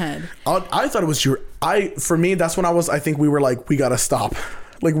freaking head. I thought it was for me, that's when I think we were like, we got to stop.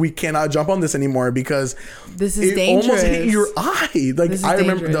 Like we cannot jump on this anymore, because this is dangerous. Almost hit your eye. Like I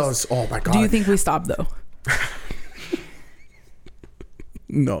remember those. Oh my God. Do you think we stopped though?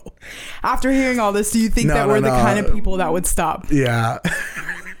 No. After hearing all this, do you think that we're the kind of people that would stop? Yeah.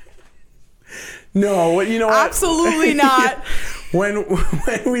 No, you know what? Absolutely not.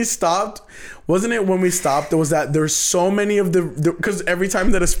 when we stopped, wasn't it when we stopped, there was that there's so many of the because every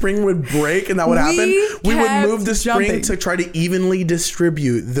time that a spring would break and that would happen, we would move the spring to try to evenly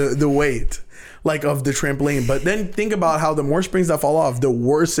distribute the weight. Like of the trampoline, but then think about how the more springs that fall off, the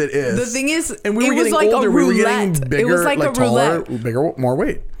worse it is. The thing is, and we were getting older, we were getting bigger, it was like taller, bigger, more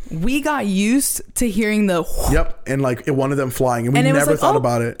weight. We got used to hearing the and like one of them flying, and we never thought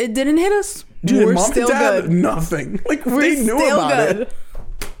about it. It didn't hit us. Dude, we're Mom still and Dad, good. Nothing. Like they knew about it.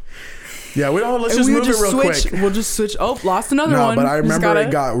 Yeah, let's just move it real quick. We'll just switch. Oh, lost another one. But I remember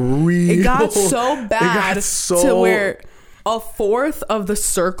it got real. It got so bad to where a fourth of the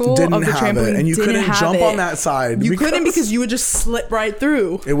circle of the trampoline and you couldn't jump on that side. You couldn't because you would just slip right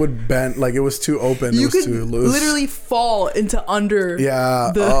through. It would bend, like it was too open. You it was could too loose. Literally fall into under.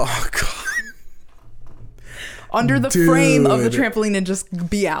 Yeah. Oh god. Under the frame of the trampoline and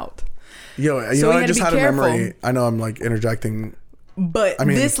just be out. Yo, you know, I just had a memory. I know I'm like interjecting. But I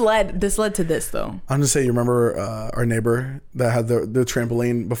mean, this led to this though. I'm gonna say, you remember our neighbor that had the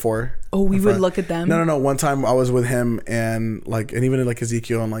trampoline before? Oh, we would look at them. No. One time I was with him and even like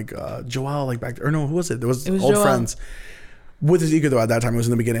Ezekiel and like Joel, like back, or no, who was it? It was old Joel. Friends with Ezekiel though. At that time, it was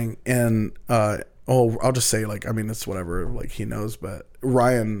in the beginning, and I'll just say it's whatever. Like he knows, but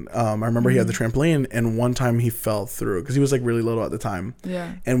Ryan, I remember he had the trampoline, and one time he fell through because he was like really little at the time.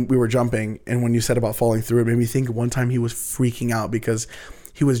 Yeah. And we were jumping, and when you said about falling through, it made me think one time he was freaking out because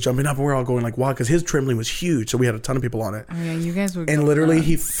he was jumping up, and we were all going like, wow, because his trampoline was huge, so we had a ton of people on it. Oh yeah, you guys would. And literally,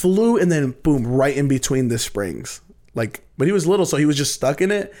 he flew, and then boom, right in between the springs. Like, but he was little, so he was just stuck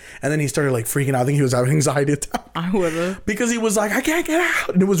in it, and then he started like freaking out. I think he was having anxiety attack. I would have, because he was like, I can't get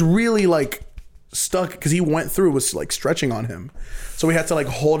out, and it was really like stuck because he went through, was like stretching on him, so we had to like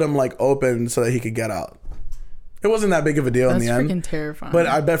hold him like open so that he could get out. It wasn't that big of a deal in the end. That's freaking terrifying. But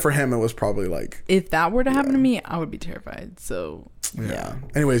I bet for him it was probably like, if that were to happen to me, I would be terrified. So yeah.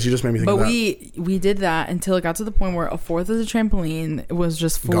 Anyways, you just made me think of that. But we did that until it got to the point where a fourth of the trampoline was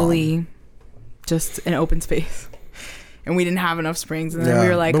just fully just an open space. And we didn't have enough springs, and then we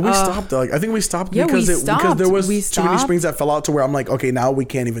were like, but we stopped. Like I think we stopped because there was too many springs that fell out to where I'm like, okay, now we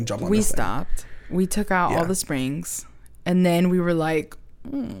can't even jump on. We stopped. We took out all the springs, and then we were like,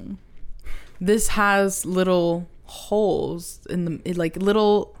 this has little holes in the like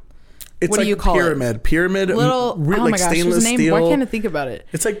little. It's what like do you call pyramid? Pyramid. Little. Like my gosh, stainless steel. Why can't I think about it?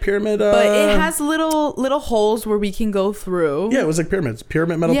 It's like pyramid. But it has little holes where we can go through. Yeah, it was like pyramids.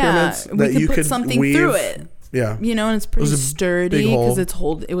 Metal pyramids that you could put something weave through it. Yeah, you know, and it's pretty sturdy because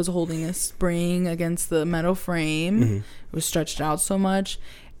it was holding a spring against the metal frame. Mm-hmm. It was stretched out so much,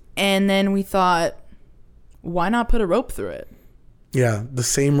 and then we thought, why not put a rope through it? Yeah, the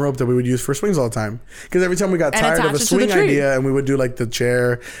same rope that we would use for swings all the time. Because every time we got tired of a swing idea and we would do like the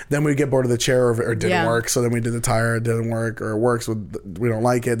chair, then we'd get bored of the chair or it didn't work. So then we did the tire, it didn't work, or it works, we don't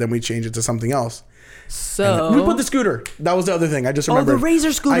like it. Then we change it to something else. So we put the scooter. That was the other thing. I just remembered. Oh, the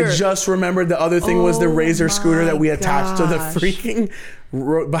Razor scooter. I just remembered the other thing was the Razor scooter that we attached to the freaking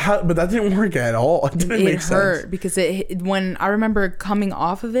rope. But that didn't work at all. It didn't make sense. It hurt because when I remember coming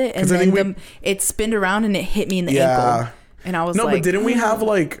off of it and then it spinned around and it hit me in the ankle. And I was like... No, but didn't we have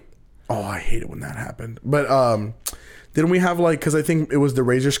like... Oh, I hate it when that happened. But didn't we have like... Because I think it was the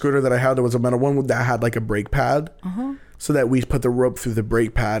Razor scooter that I had. There was a metal one that had like a brake pad. Uh-huh. So that we put the rope through the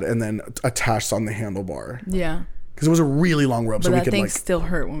brake pad and then attached on the handlebar. Yeah. Because it was a really long rope. But so that we could thing like still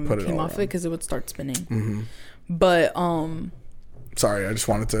hurt when we came off it because it would start spinning. Mm-hmm. But... Sorry, I just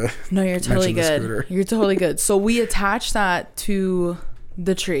wanted to... No, you're totally good. You're totally good. So we attached that to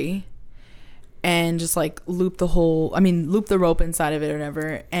the tree. And just like loop the rope inside of it or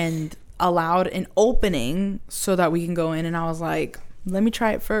whatever, and allowed an opening so that we can go in. And I was like, let me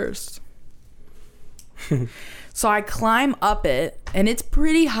try it first. So I climb up it, and it's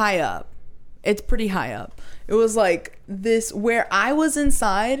pretty high up. It was like this, where I was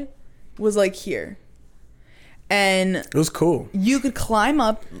inside was like here. And it was cool. You could climb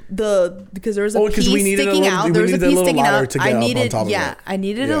up because there was a piece sticking out. There was a piece sticking out. I needed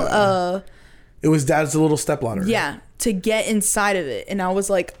it was Dad's little step ladder. Yeah, to get inside of it. And I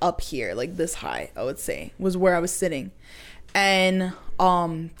was like up here, like this high, I would say, was where I was sitting. And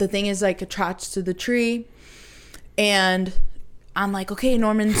the thing is like attached to the tree. And I'm like, okay,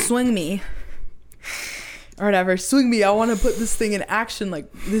 Norman, swing me. Or whatever, swing me. I want to put this thing in action.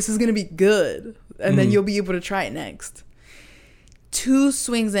 Like, this is going to be good. And then you'll be able to try it next. 2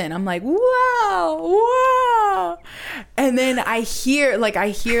 swings in, I'm like, wow. And then I hear like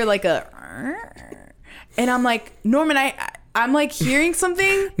a... And I'm like, Norman, I'm like hearing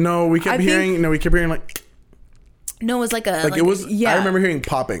something. We kept hearing like. No, it was like a. Like it was. Yeah. I remember hearing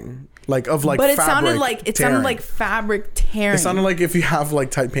popping. But it sounded like fabric tearing. It sounded like if you have like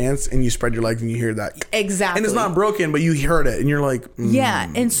tight pants and you spread your legs and you hear that. Exactly. And it's not broken, but you heard it and you're like,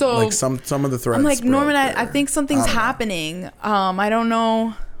 yeah. And so like some of the threads. I'm like, Norman, I think something's happening. I don't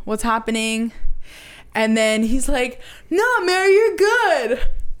know what's happening. And then he's like, no, Mary, you're good.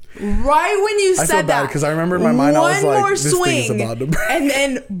 Right when you said that, because I remember in my mind, I was like, this swing, thing's about to break. And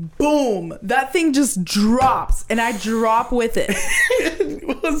then boom, that thing just drops, and I drop with it.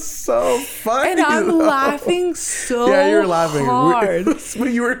 It was so funny, and I'm laughing so you were laughing hard.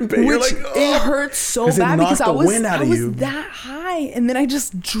 When you were in pain, you're like, it hurt so bad because I was that high, and then I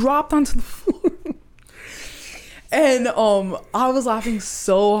just dropped onto the floor. And I was laughing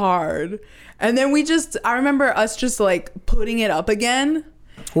so hard, and then I remember us just like putting it up again.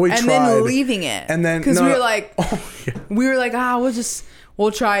 Then leaving it, and then because we were like,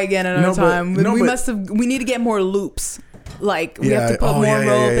 we'll try again another time. We need to get more loops. Like we have to put more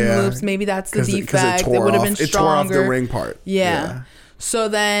rope and loops. Maybe that's the defect. It would have been stronger. It tore off the ring part. Yeah. So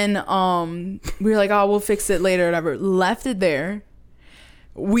then we were like, we'll fix it later. Whatever. Left it there.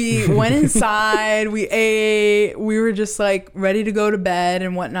 We went inside. We ate. We were just like ready to go to bed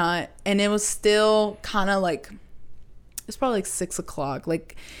and whatnot. And it was still kind of like. It's probably like 6 o'clock,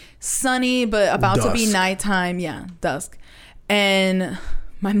 like sunny, but about to be nighttime. Yeah, dusk. And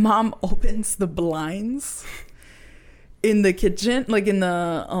my mom opens the blinds in the kitchen, like in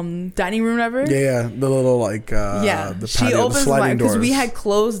the dining room, whatever. Yeah, the little like the patio, she opens the sliding doors. Because we had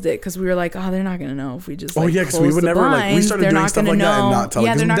closed it because we were like, they're not gonna know if we just because we would never blinds, we started doing stuff like that and not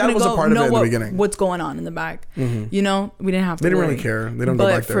telling. They're not Dad was a part of it in the beginning. What's going on in the back? Mm-hmm. You know, we didn't have to. They didn't really care. They don't go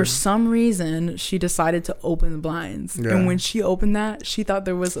back there. But for some reason, she decided to open the blinds, and when she opened that, she thought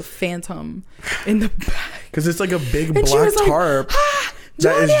there was a phantom in the back because it's like a big black tarp.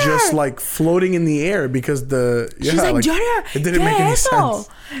 That is just like floating in the air because she's like it didn't make any sense.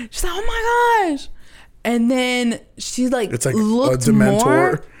 She's like, oh my gosh. And then she like it's like looked a Dementor.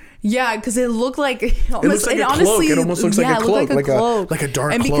 More. Yeah, because it looked like it looks like a cloak. It almost looks like a cloak, like a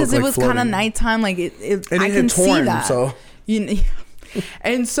dark cloak. And because it was kind of nighttime, like it and I it can had torn, see that. So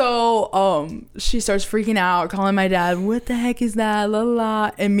and so she starts freaking out, calling my dad, what the heck is that? La la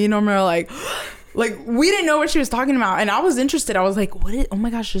la. And me and Norman are like we didn't know what she was talking about, and I was interested. I was like, oh my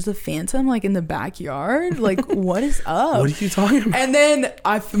gosh, there's a phantom like in the backyard, like what is up? What are you talking about? And then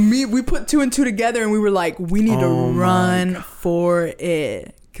we put 2 and 2 together, and we were like, we need to run for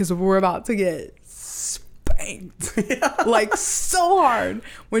it because we're about to get spanked like so hard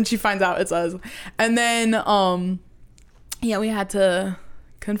when she finds out it's us. And then we had to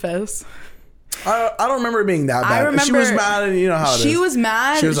confess. I don't remember it being that bad. She was mad, and you know how it is. She was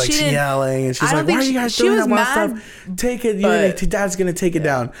mad. She was like yelling, and she's like, "Why are you guys doing that stuff? Take it. Dad's gonna take it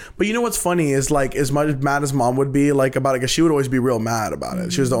down." But you know what's funny is like as much mad as Mom would be like about it, because she would always be real mad about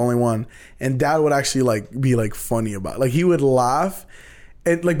it. She was the only one, and Dad would actually like be like funny about it. Like he would laugh.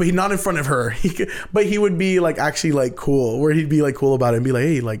 And like, but he not in front of her. But he would be like actually like cool, where he'd be like cool about it and be like,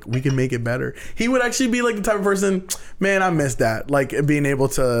 "Hey, like we can make it better." He would actually be like the type of person, man, I miss that, like being able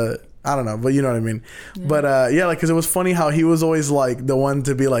to. I don't know, but you know what I mean. Yeah. But like, because it was funny how he was always like the one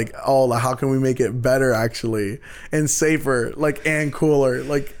to be like, "Oh, like, how can we make it better, actually, and safer, like, and cooler,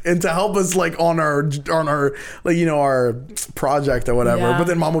 like, and to help us like on our like our project or whatever." Yeah. But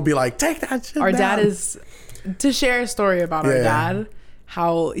then Mom would be like, "Take that shit." Our dad is to share a story about our dad.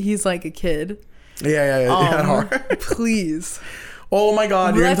 How he's like a kid. Yeah. Please. Oh my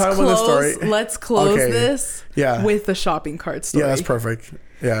God, you're gonna talk about this story. Let's close this with the shopping cart story. Yeah, that's perfect.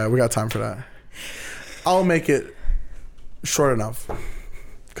 Yeah, we got time for that. I'll make it short enough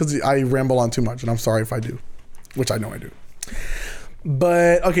because I ramble on too much, and I'm sorry if I do, which I know I do.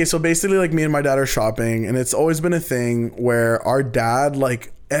 But okay, so basically, like me and my dad are shopping, and it's always been a thing where our dad,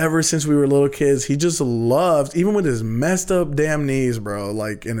 like, ever since we were little kids, he just loves, even with his messed up damn knees, bro,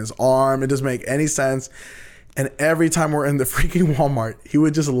 like in his arm, it doesn't make any sense. And every time we're in the freaking Walmart, he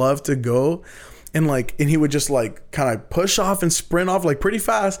would just love to go and he would just like kind of push off and sprint off like pretty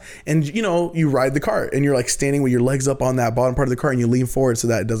fast. And you ride the cart and you're like standing with your legs up on that bottom part of the cart and you lean forward so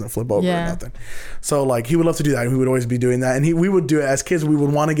that it doesn't flip over or nothing. So like he would love to do that, and we would always be doing that. And we would do it as kids. We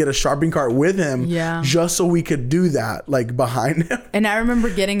would want to get a shopping cart with him just so we could do that like behind him. And I remember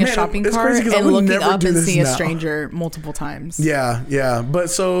getting a shopping cart and looking up and seeing a stranger multiple times. Yeah. But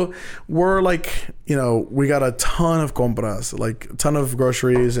so we're like, we got a ton of compras, like a ton of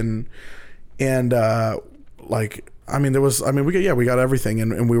groceries and we got everything,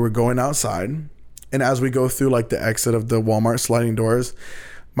 and we were going outside, and as we go through like the exit of the Walmart sliding doors,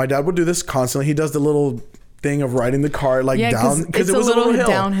 my dad would do this constantly. He does the little thing of riding the car like down, because it was a little hill.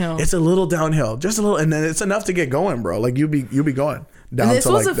 Downhill. It's a little downhill, just a little, and then it's enough to get going, bro. Like you'll be going. down and this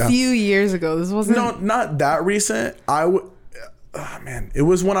to was like a few years ago. This wasn't. No, not that recent. Man, it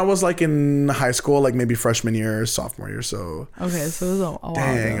was when I was like in high school, like maybe freshman year, sophomore year. So okay, so it was a while.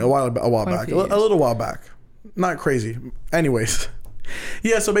 Dang, ago. a while back, a little while back. Not crazy. Anyways,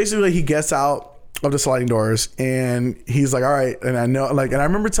 yeah. So basically, he gets out of the sliding doors and he's like, all right. And I know, like, and I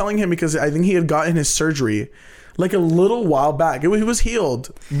remember telling him because I think he had gotten his surgery like a little while back. He was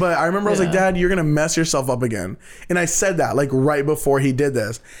healed, but I remember I was like, Dad, you're gonna mess yourself up again. And I said that like right before he did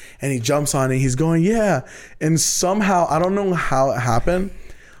this, and he jumps on it. He's going, yeah. And somehow, I don't know how it happened,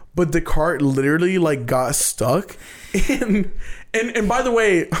 but the cart literally like got stuck. And by the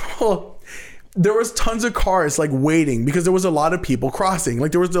way, there was tons of cars like waiting because there was a lot of people crossing.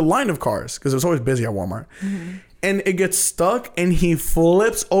 Like there was a line of cars because it was always busy at Walmart. Mm-hmm. And it gets stuck and he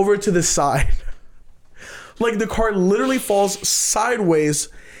flips over to the side. Like the car literally falls sideways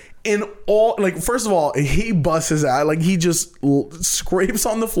in all, like, first of all, he busts his ass. Like he just scrapes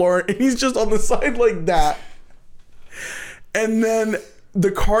on the floor and he's just on the side like that. And then the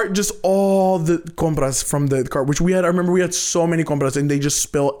cart, just all the compras from the cart, which I remember we had so many compras and they just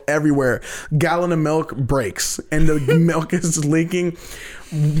spill everywhere. Gallon of milk breaks and the milk is leaking.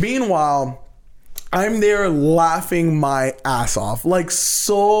 Meanwhile, I'm there laughing my ass off, like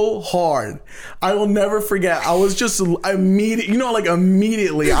so hard. I will never forget. I was just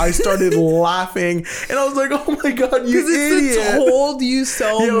immediately I started laughing and I was like, oh my God, you idiot. It's a told you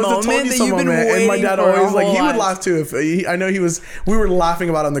so moment that you've been waiting for. And my dad always like, he would laugh too. I know we were laughing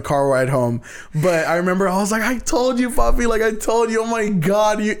about it on the car ride home. But I remember I was like, I told you, Papi, like I told you, oh my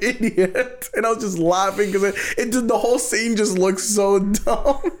God, you idiot. And I was just laughing because the whole scene just looks so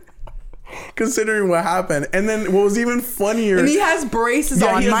dumb. Considering what happened. And then what was even funnier, and he has braces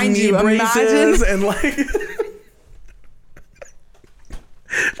on, mind you, braces and like like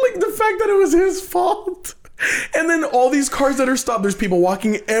the fact that it was his fault. And then all these cars that are stopped, there's people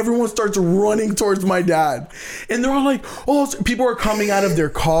walking, everyone starts running towards my dad and they're all like, oh, people are coming out of their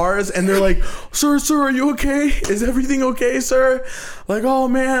cars and they're like, sir, are you okay? Is everything okay, sir? Like, oh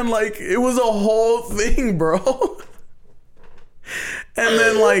man, like it was a whole thing, bro. And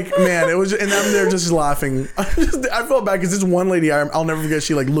then like, man, it was, and then they're just laughing. I felt bad because this one lady, I'll never forget,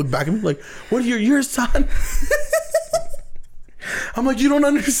 she like looked back at me like, what are your son? I'm like, you don't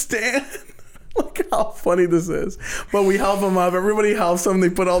understand. Look how funny this is. But we help them up. Everybody helps them. They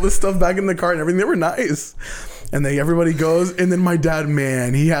put all this stuff back in the car and everything. They were nice. And then everybody goes. And then my dad,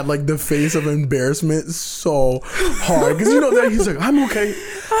 man, he had like the face of embarrassment so hard. Because you know that he's like, I'm okay.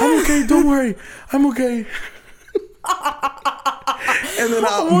 Don't worry. I'm okay. And then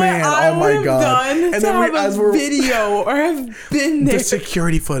oh my God. And then as we're video or have been there. The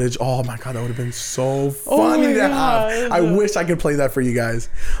security footage. Oh my God, that would have been so funny to have. I wish I could play that for you guys.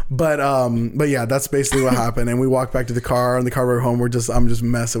 But yeah, that's basically what happened. And we walked back to the car. On the car ride home, I'm just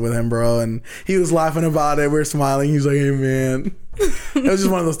messing with him, bro. And he was laughing about it. We were smiling. He was like, hey man. It was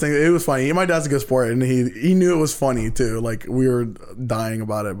just one of those things. It was funny. My dad's a good sport and he knew it was funny too. Like we were dying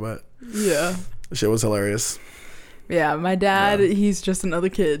about it, but yeah, the shit was hilarious. Yeah, my dad, he's just another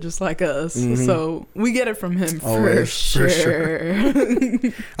kid, just like us. Mm-hmm. So we get it from him for sure.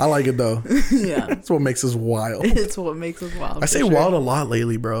 I like it though. Yeah. That's what makes us wild. It's what makes us wild. I say wild a lot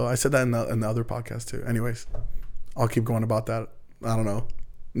lately, bro. I said that in the other podcast too. Anyways, I'll keep going about that. I don't know.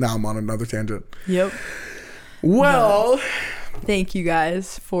 Now I'm on another tangent. Yep. Well, thank you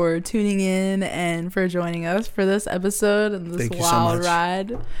guys for tuning in and for joining us for this episode and this wild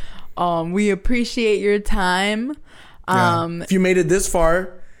ride. We appreciate your time. If you made it this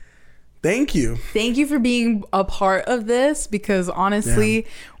far, thank you. Thank you for being a part of this because honestly,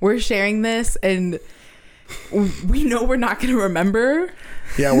 we're sharing this and we know we're not going to remember.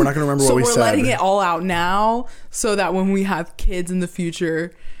 Yeah, we're not going to remember what we said. So we're letting it all out now so that when we have kids in the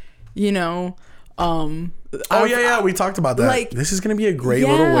future, you know, we talked about that. Like, this is going to be a great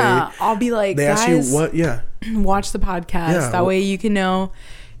little way. I'll be like, they guys, ask you what, watch the podcast. That way you can know,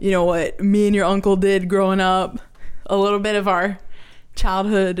 you know, what me and your uncle did growing up, a little bit of our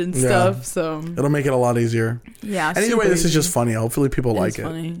childhood and stuff. So it'll make it a lot easier. Yeah. And either way, this is just funny. Hopefully people like it.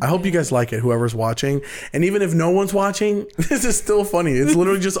 Funny. I hope you guys like it, whoever's watching. And even if no one's watching, this is still funny. It's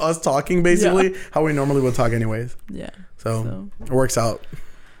literally just us talking, basically, how we normally would talk anyways. Yeah. So it works out.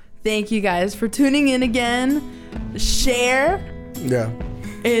 Thank you guys for tuning in again. Share. Yeah.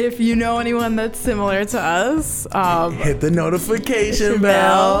 If you know anyone that's similar to us, hit the notification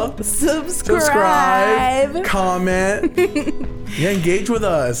bell, subscribe, comment, engage with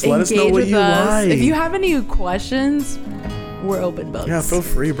us. Let us know what you like. If you have any questions, we're open books. Yeah, feel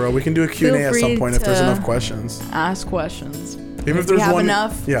free, bro. We can do a Q&A at some point if there's enough questions. Ask questions. Even if there's one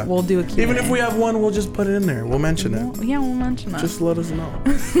enough, we'll do a Q&A. Even if we have one, we'll just put it in there. We'll mention it. We'll mention it. Just let us know.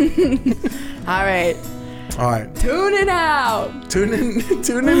 All right. Tune in out. Tune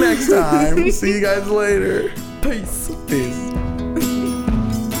in next time. See you guys later. Peace.